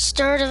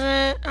start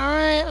event.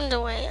 Alright, on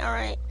the way.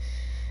 Alright.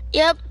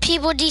 Yep,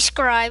 people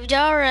described.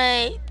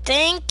 Alright.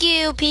 Thank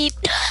you, peep.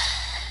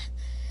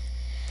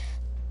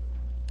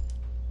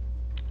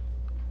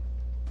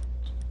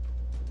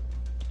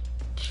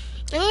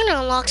 I'm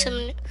gonna unlock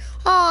some.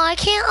 Oh, I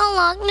can't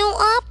unlock new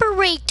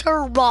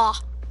operator raw.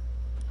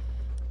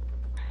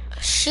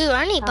 Shoot,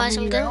 I need to buy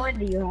some How many Rowan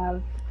do you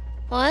have?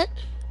 What?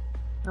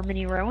 How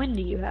many Rowan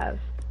do you have?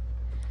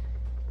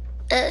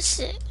 I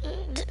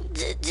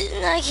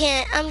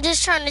can't. I'm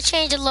just trying to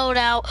change the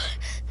loadout.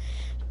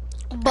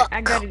 But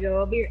I gotta go.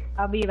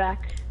 I'll be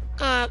back.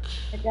 I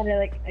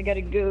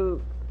gotta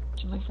go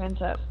to my friend's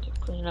house to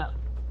clean up.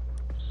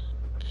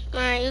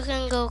 Alright, you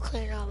can go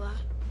clean up.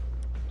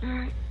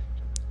 Alright.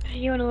 See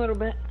you in a little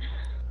bit.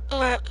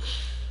 Alright.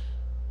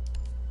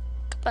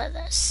 By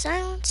the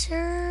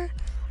silencer.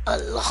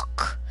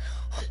 Unlock.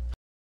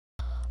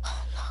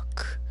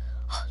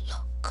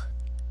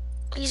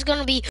 He's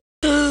gonna be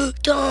dun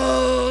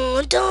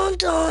dun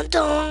dun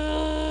dun.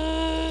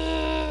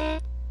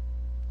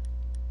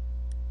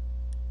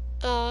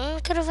 Oh, I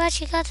could have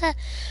actually got that.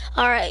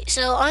 Alright,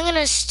 so I'm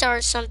gonna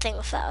start something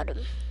without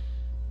him.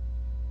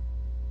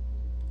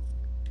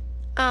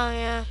 Oh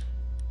yeah.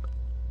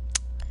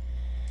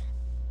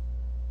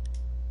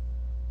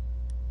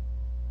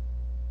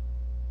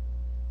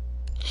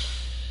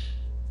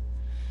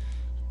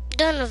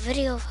 Done a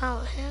video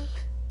without him.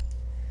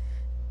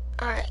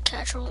 Alright,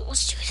 casual,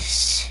 let's do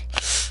this.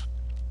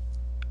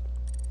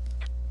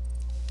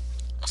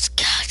 Let's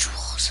casual.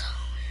 So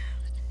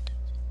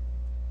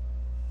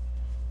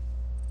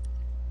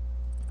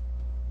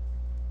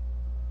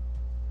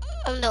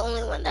I'm the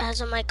only one that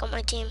has a mic on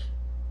my team.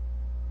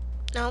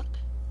 Nope.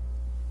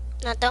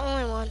 Not the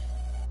only one.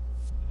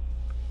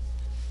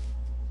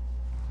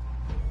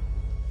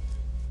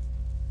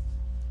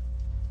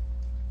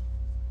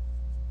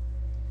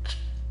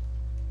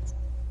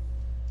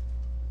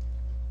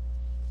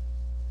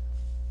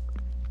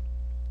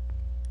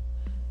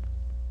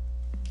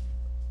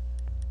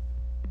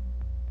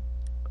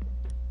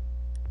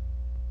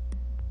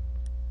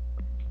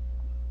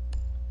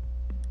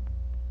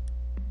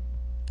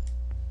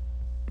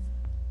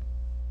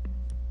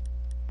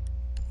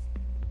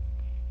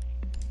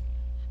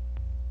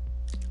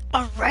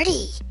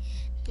 Already.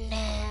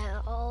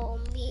 Now,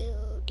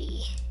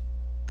 Muty.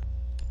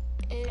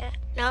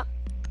 No.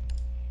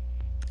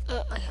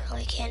 Oh, I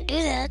really can't do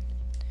that.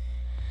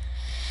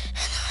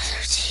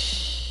 Another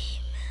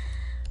team.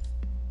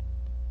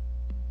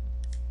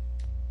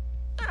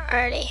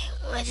 Alrighty.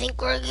 I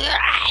think we're good.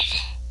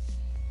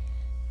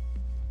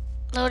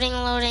 Loading.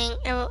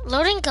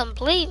 Loading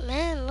complete,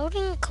 man.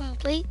 Loading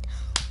complete.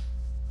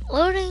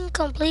 Loading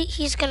complete.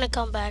 He's gonna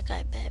come back,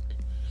 I bet.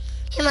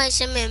 He might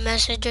send me a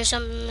message or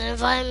something.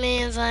 Invite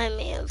me.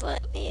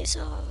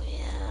 So,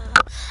 yeah.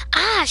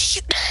 Ah,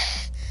 shoot.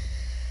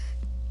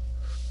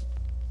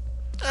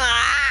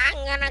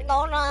 I'm gonna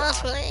go to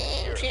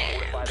sleep.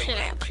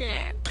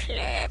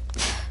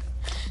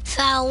 If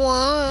I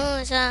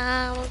was,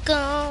 I would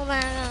go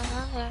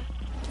back.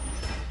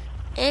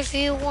 If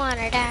you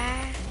wanna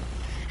die,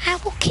 I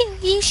will kill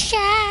you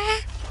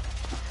shy.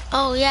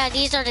 Oh, yeah,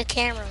 these are the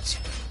cameras.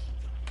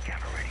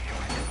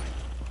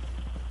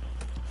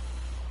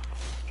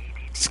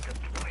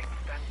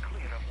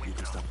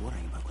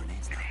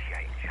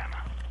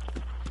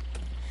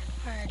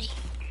 Alrighty.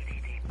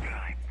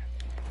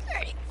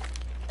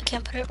 I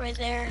can't put it right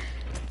there.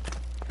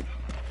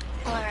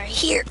 Alright,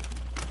 here.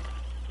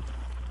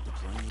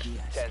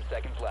 10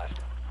 seconds left.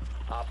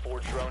 Op 4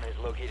 drone has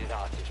located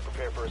hostage.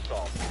 Prepare for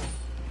assault.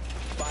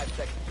 5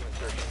 seconds to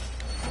insertion.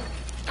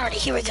 Alrighty,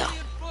 here we go.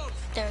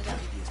 There we go.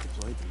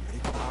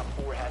 Op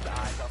 4 has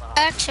eyes on the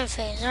hostage. Action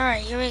phase.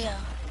 Alright, here we go.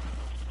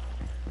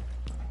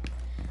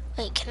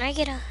 Wait, can I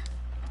get a...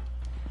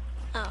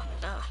 Oh,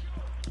 no.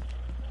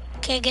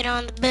 Can't get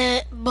on the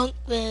bed, bunk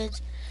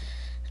beds.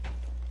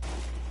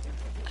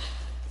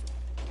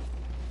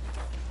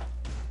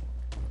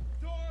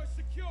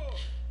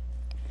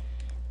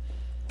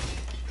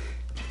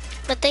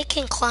 But they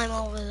can climb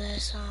over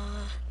this.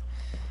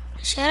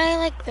 Should I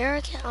like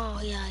barricade?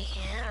 Oh yeah, I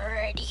can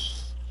already.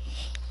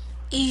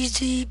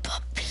 Easy,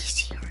 puppy,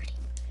 easy already.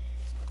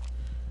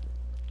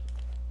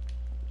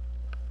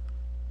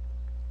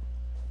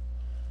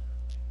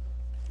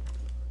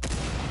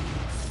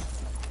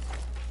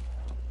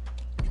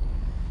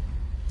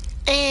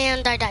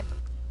 And I died.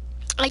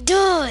 I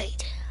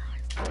died.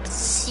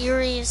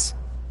 Serious.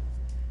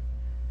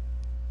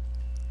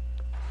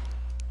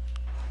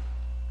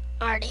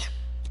 Already.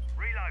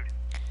 Reload.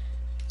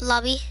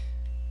 Lobby.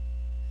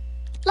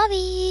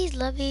 Lobby,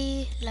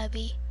 lobby,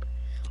 lobby.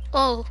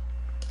 Oh.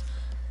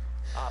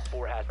 Op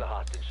 4 has the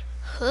hostage.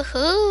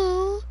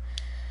 Hoo-hoo.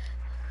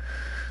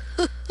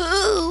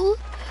 Hoo-hoo.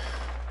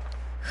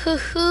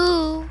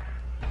 Hoo-hoo.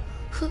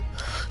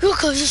 You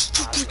guys are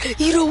stupid.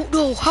 You don't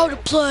know how to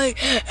play.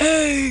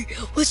 Hey,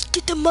 let's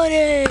get the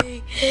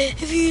money.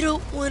 If you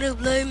don't want to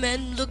play,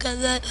 man, look at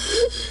that.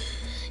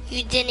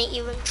 You didn't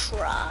even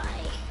try.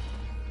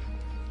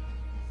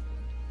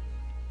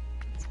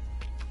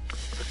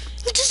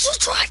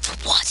 Just try for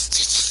once.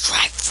 Just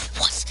try for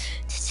once.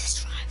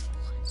 Just try for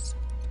once.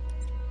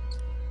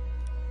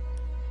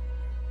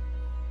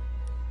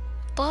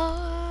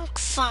 Buck,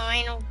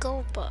 fine, I'll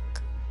go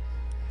Buck.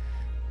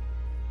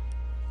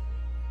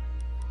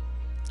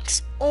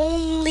 It's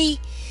only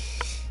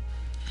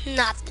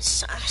not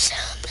this time.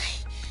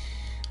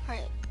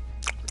 Alright.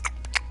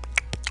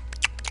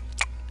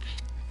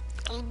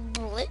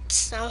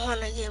 Blitz. I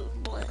want to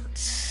get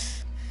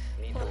Blitz.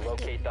 Need to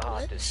locate the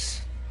hostage.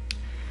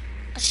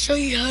 I'll show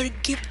you how to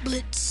get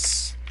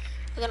Blitz.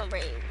 I'm gonna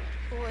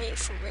wait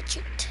for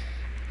Richard.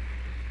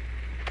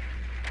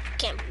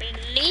 Can't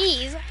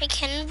believe I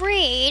can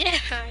read.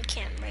 I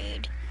can't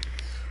read.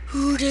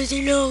 Who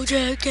doesn't know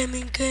Jack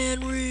Hemming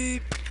can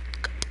read?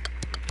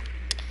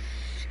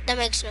 That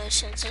makes no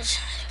sense. I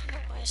don't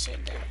know why I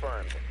said that.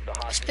 Confirmed. The I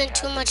hostage spent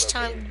too has much been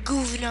time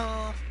goofing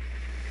off.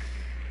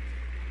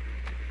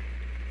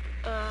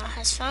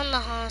 Has found the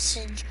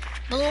hostage.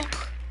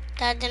 Bloop.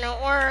 That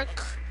didn't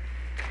work.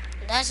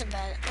 That's a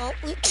bad. Oh,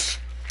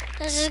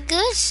 that's a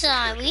good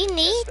sign. We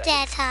need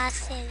that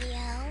hostage,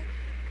 yo.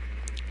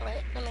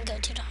 Wait, let me go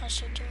to the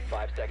hostage.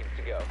 5 seconds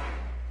to go.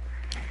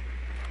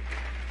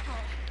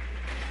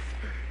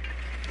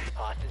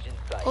 Hostage in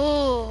sight.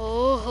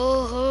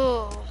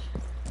 Oh.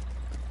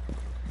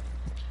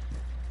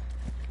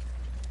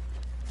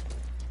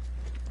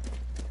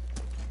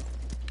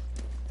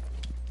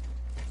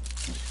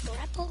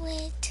 Grapple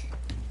it.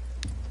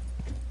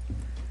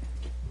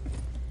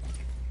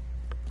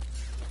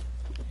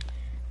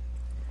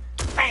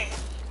 Bam.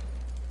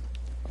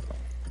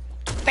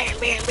 Bam,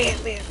 bam, bam,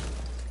 bam.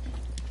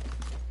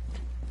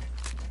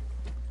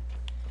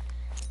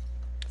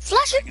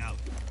 Flush it.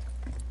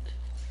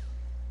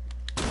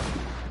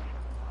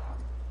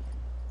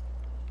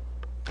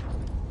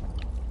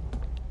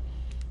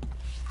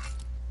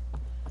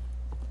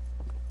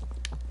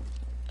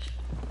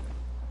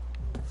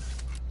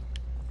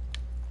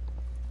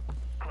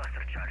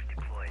 Cluster charge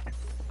deployed.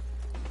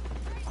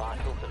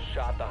 Hostiles have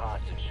shot the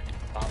hostage.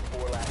 Op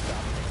 4 last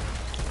stop.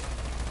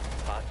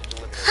 Hostage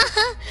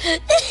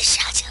eliminated. They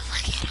shot the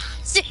fucking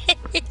hostage.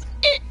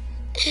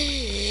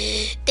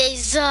 They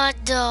shot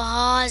the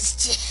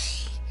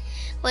hostage.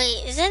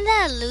 Wait, isn't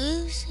that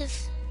lose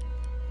if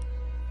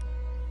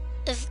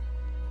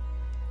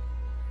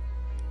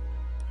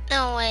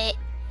no wait.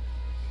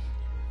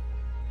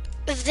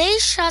 If they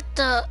shot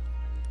the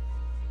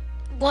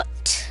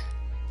what?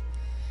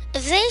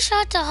 If they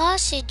shot the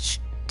hostage,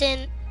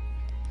 then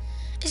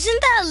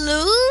isn't that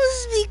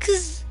lose?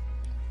 Because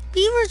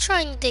we were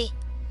trying to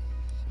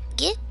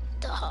get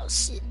the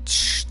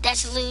hostage.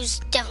 That's lose,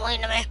 definitely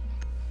to me.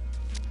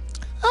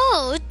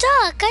 Oh,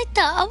 Doc, I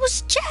thought I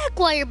was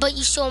Jaguar, but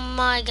you saw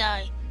my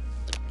guy.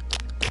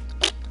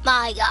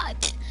 My guy.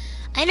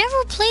 I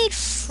never played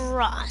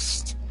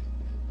Frost.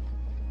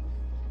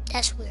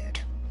 That's weird.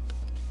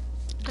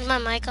 Is my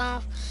mic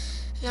off?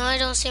 No, I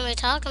don't see me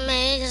talking,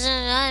 maybe because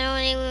I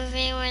don't even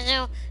feel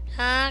myself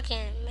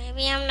talking.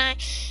 Maybe I'm not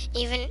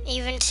even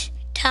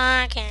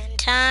talking.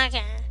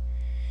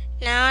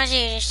 Now I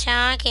see just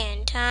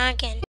talking.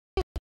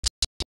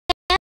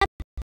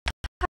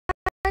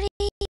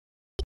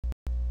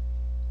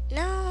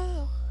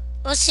 No.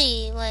 Let's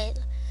see. Wait,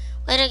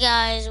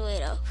 guys.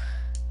 Wait up.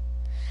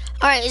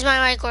 Alright, is my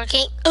mic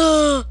working?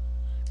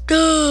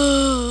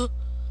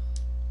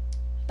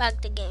 Back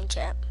to game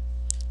chat.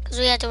 Because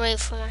we have to wait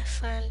for my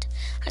friend.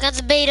 I got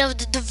the beta of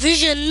the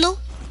Division.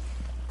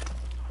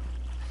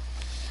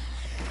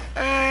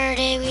 Alright,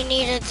 we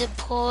need a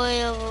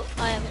deploy of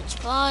I haven't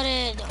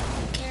spotted.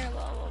 Don't care,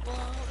 blah, blah,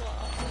 blah,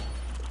 blah.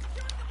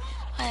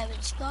 I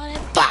haven't spotted.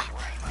 Bah!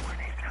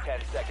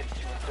 10 seconds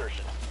to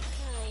insertion.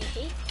 I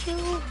hate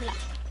you, blah.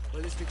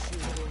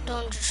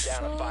 Don't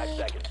destroy. Down to 5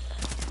 seconds.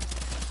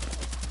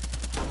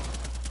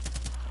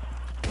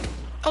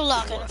 I'm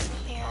locking it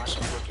from here.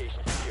 Hostage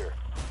location secure.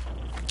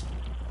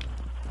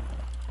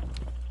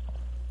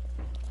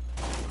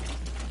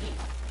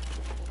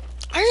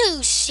 Are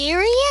you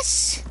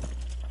serious?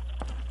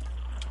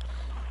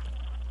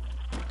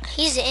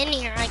 He's in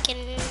here. I can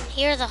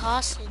hear the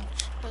hostage.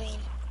 I mean,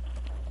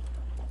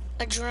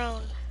 a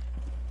drone.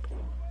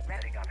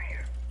 Heading up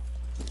here.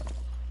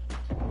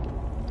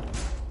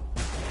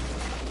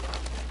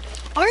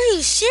 Are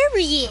you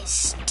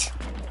serious?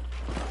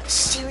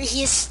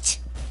 Serious?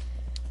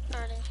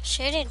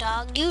 Shady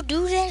dog, you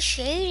do that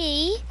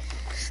shady.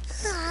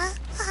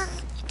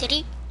 Did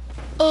he?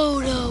 Oh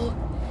no,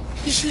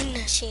 he's shooting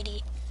at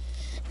shady.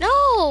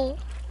 No.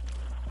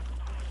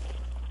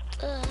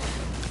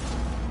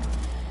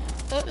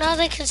 Well, now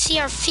they can see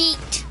our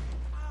feet.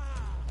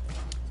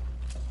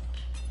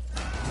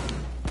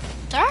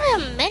 Sorry,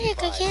 I'm a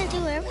medic. I can't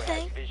do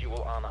everything.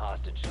 Visual on the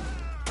hostage.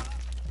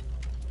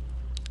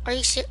 Are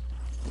you serious?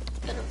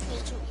 Got a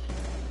visual.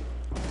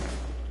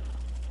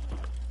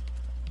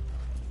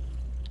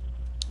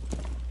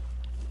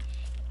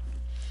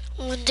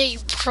 When they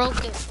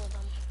broke it for them.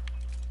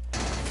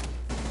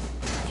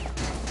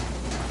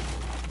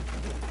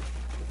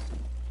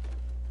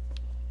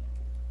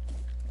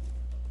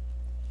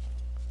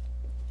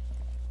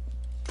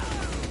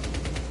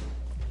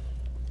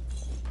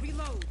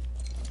 Reload.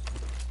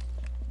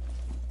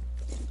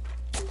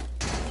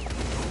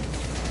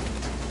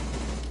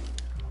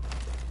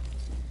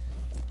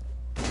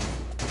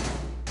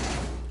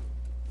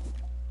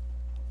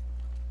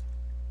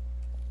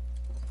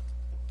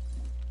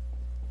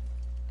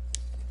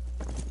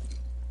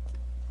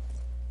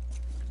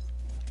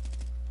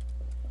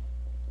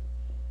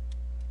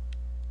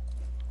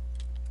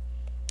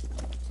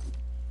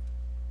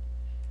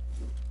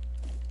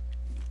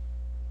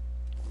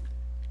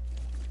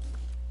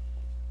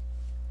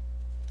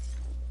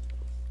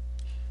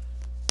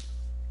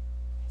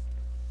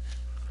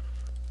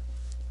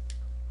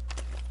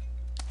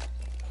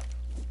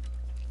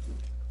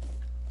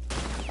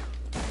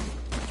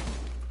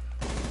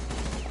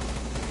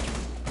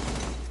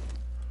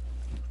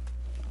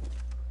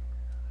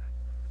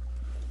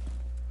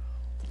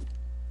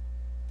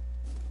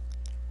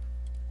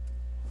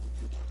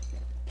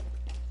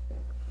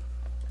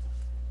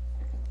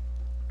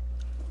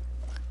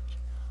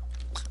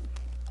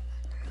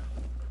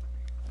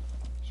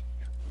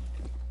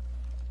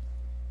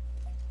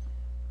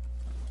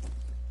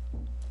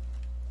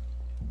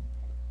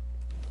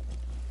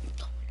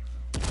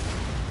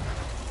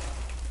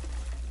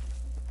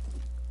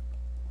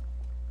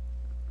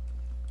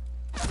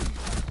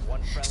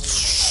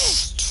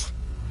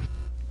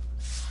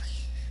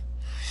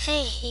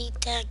 I hate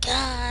that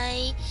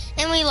guy.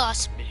 And we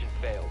lost. Mission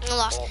failed. We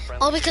lost. All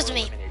friendlies All because of were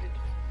me. eliminated.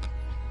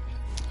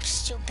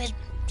 Stupid.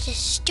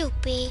 Just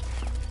stupid.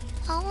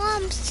 Oh,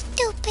 I'm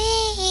stupid.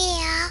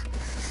 Yeah.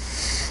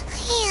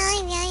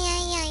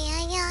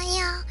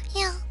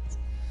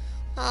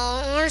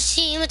 Oh, we're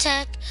team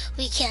attack.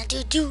 We can't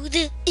do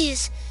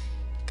this.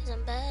 Cause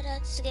I'm bad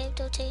at this game.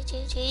 Don't take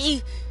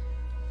you.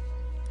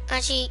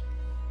 Actually.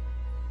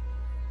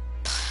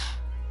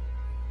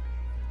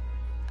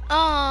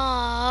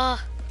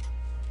 Ah.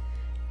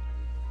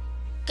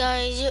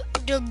 Guys,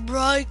 the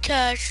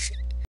broadcast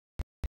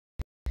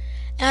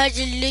has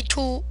a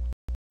little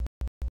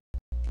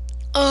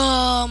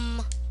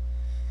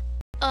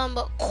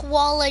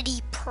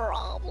quality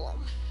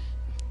problem,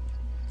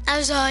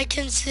 as I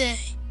can say,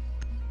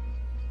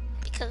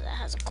 because it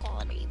has a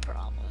quality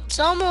problem.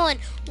 Someone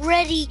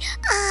ready?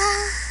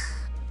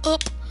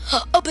 Up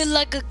it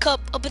like a cup,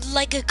 up it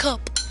like a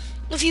cup.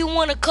 If you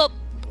want a cup,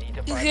 Need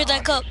to you find hear the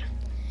that cup. hostage.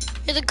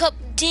 Hear the cup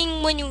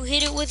ding when you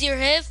hit it with your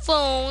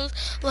headphones,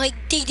 like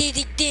ding ding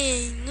ding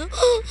ding.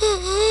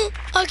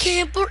 I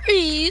can't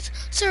breathe.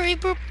 Sorry,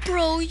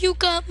 bro, you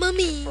got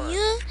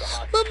Mamia.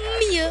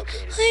 Mamia.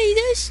 Hey,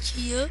 that's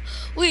Gia.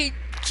 Wait,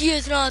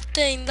 Gia's not a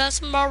thing.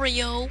 That's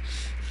Mario.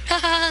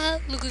 Haha,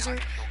 loser.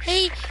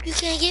 Hey, you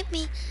can't get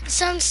me.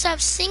 Son, stop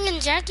singing,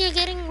 Jack. You're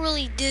getting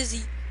really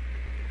dizzy.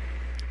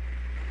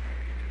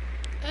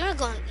 I'm not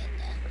going to get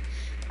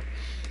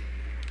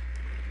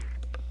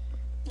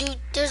that. Dude,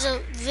 there's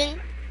a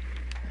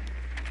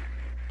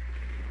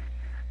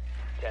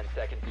 10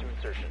 seconds to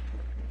insertion.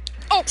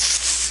 Oh!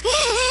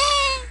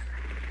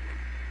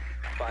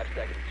 5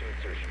 seconds to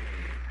insertion.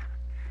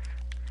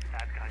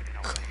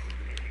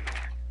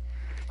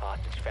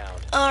 Hostage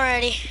found.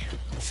 Alrighty,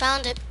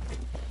 found it.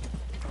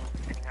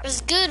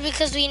 It's good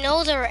because we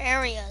know there are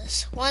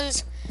areas.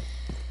 One's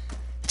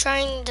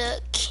trying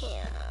to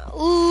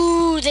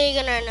ooh, they're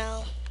gonna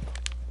know.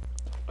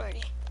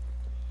 Alrighty.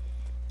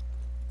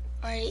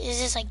 Alrighty, is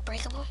this like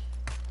breakable?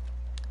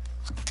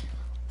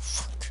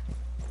 Fuck.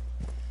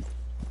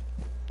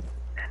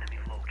 Enemy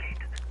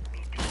located.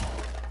 Meeting.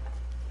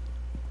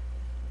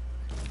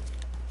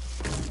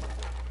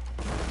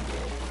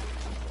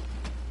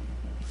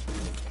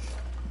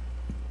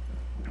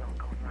 Drone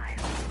goes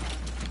live.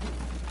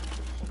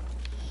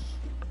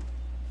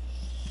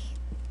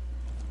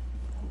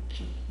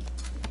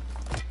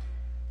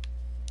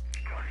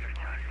 Cluster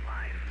charge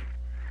live.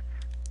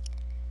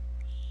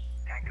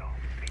 Tango,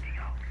 meeting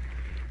out.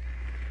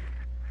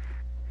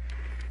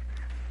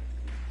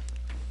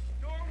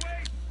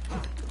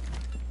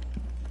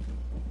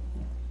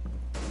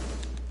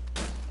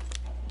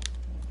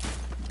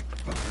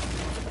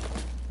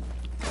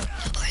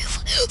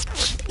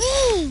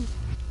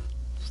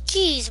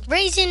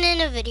 raising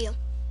in a video.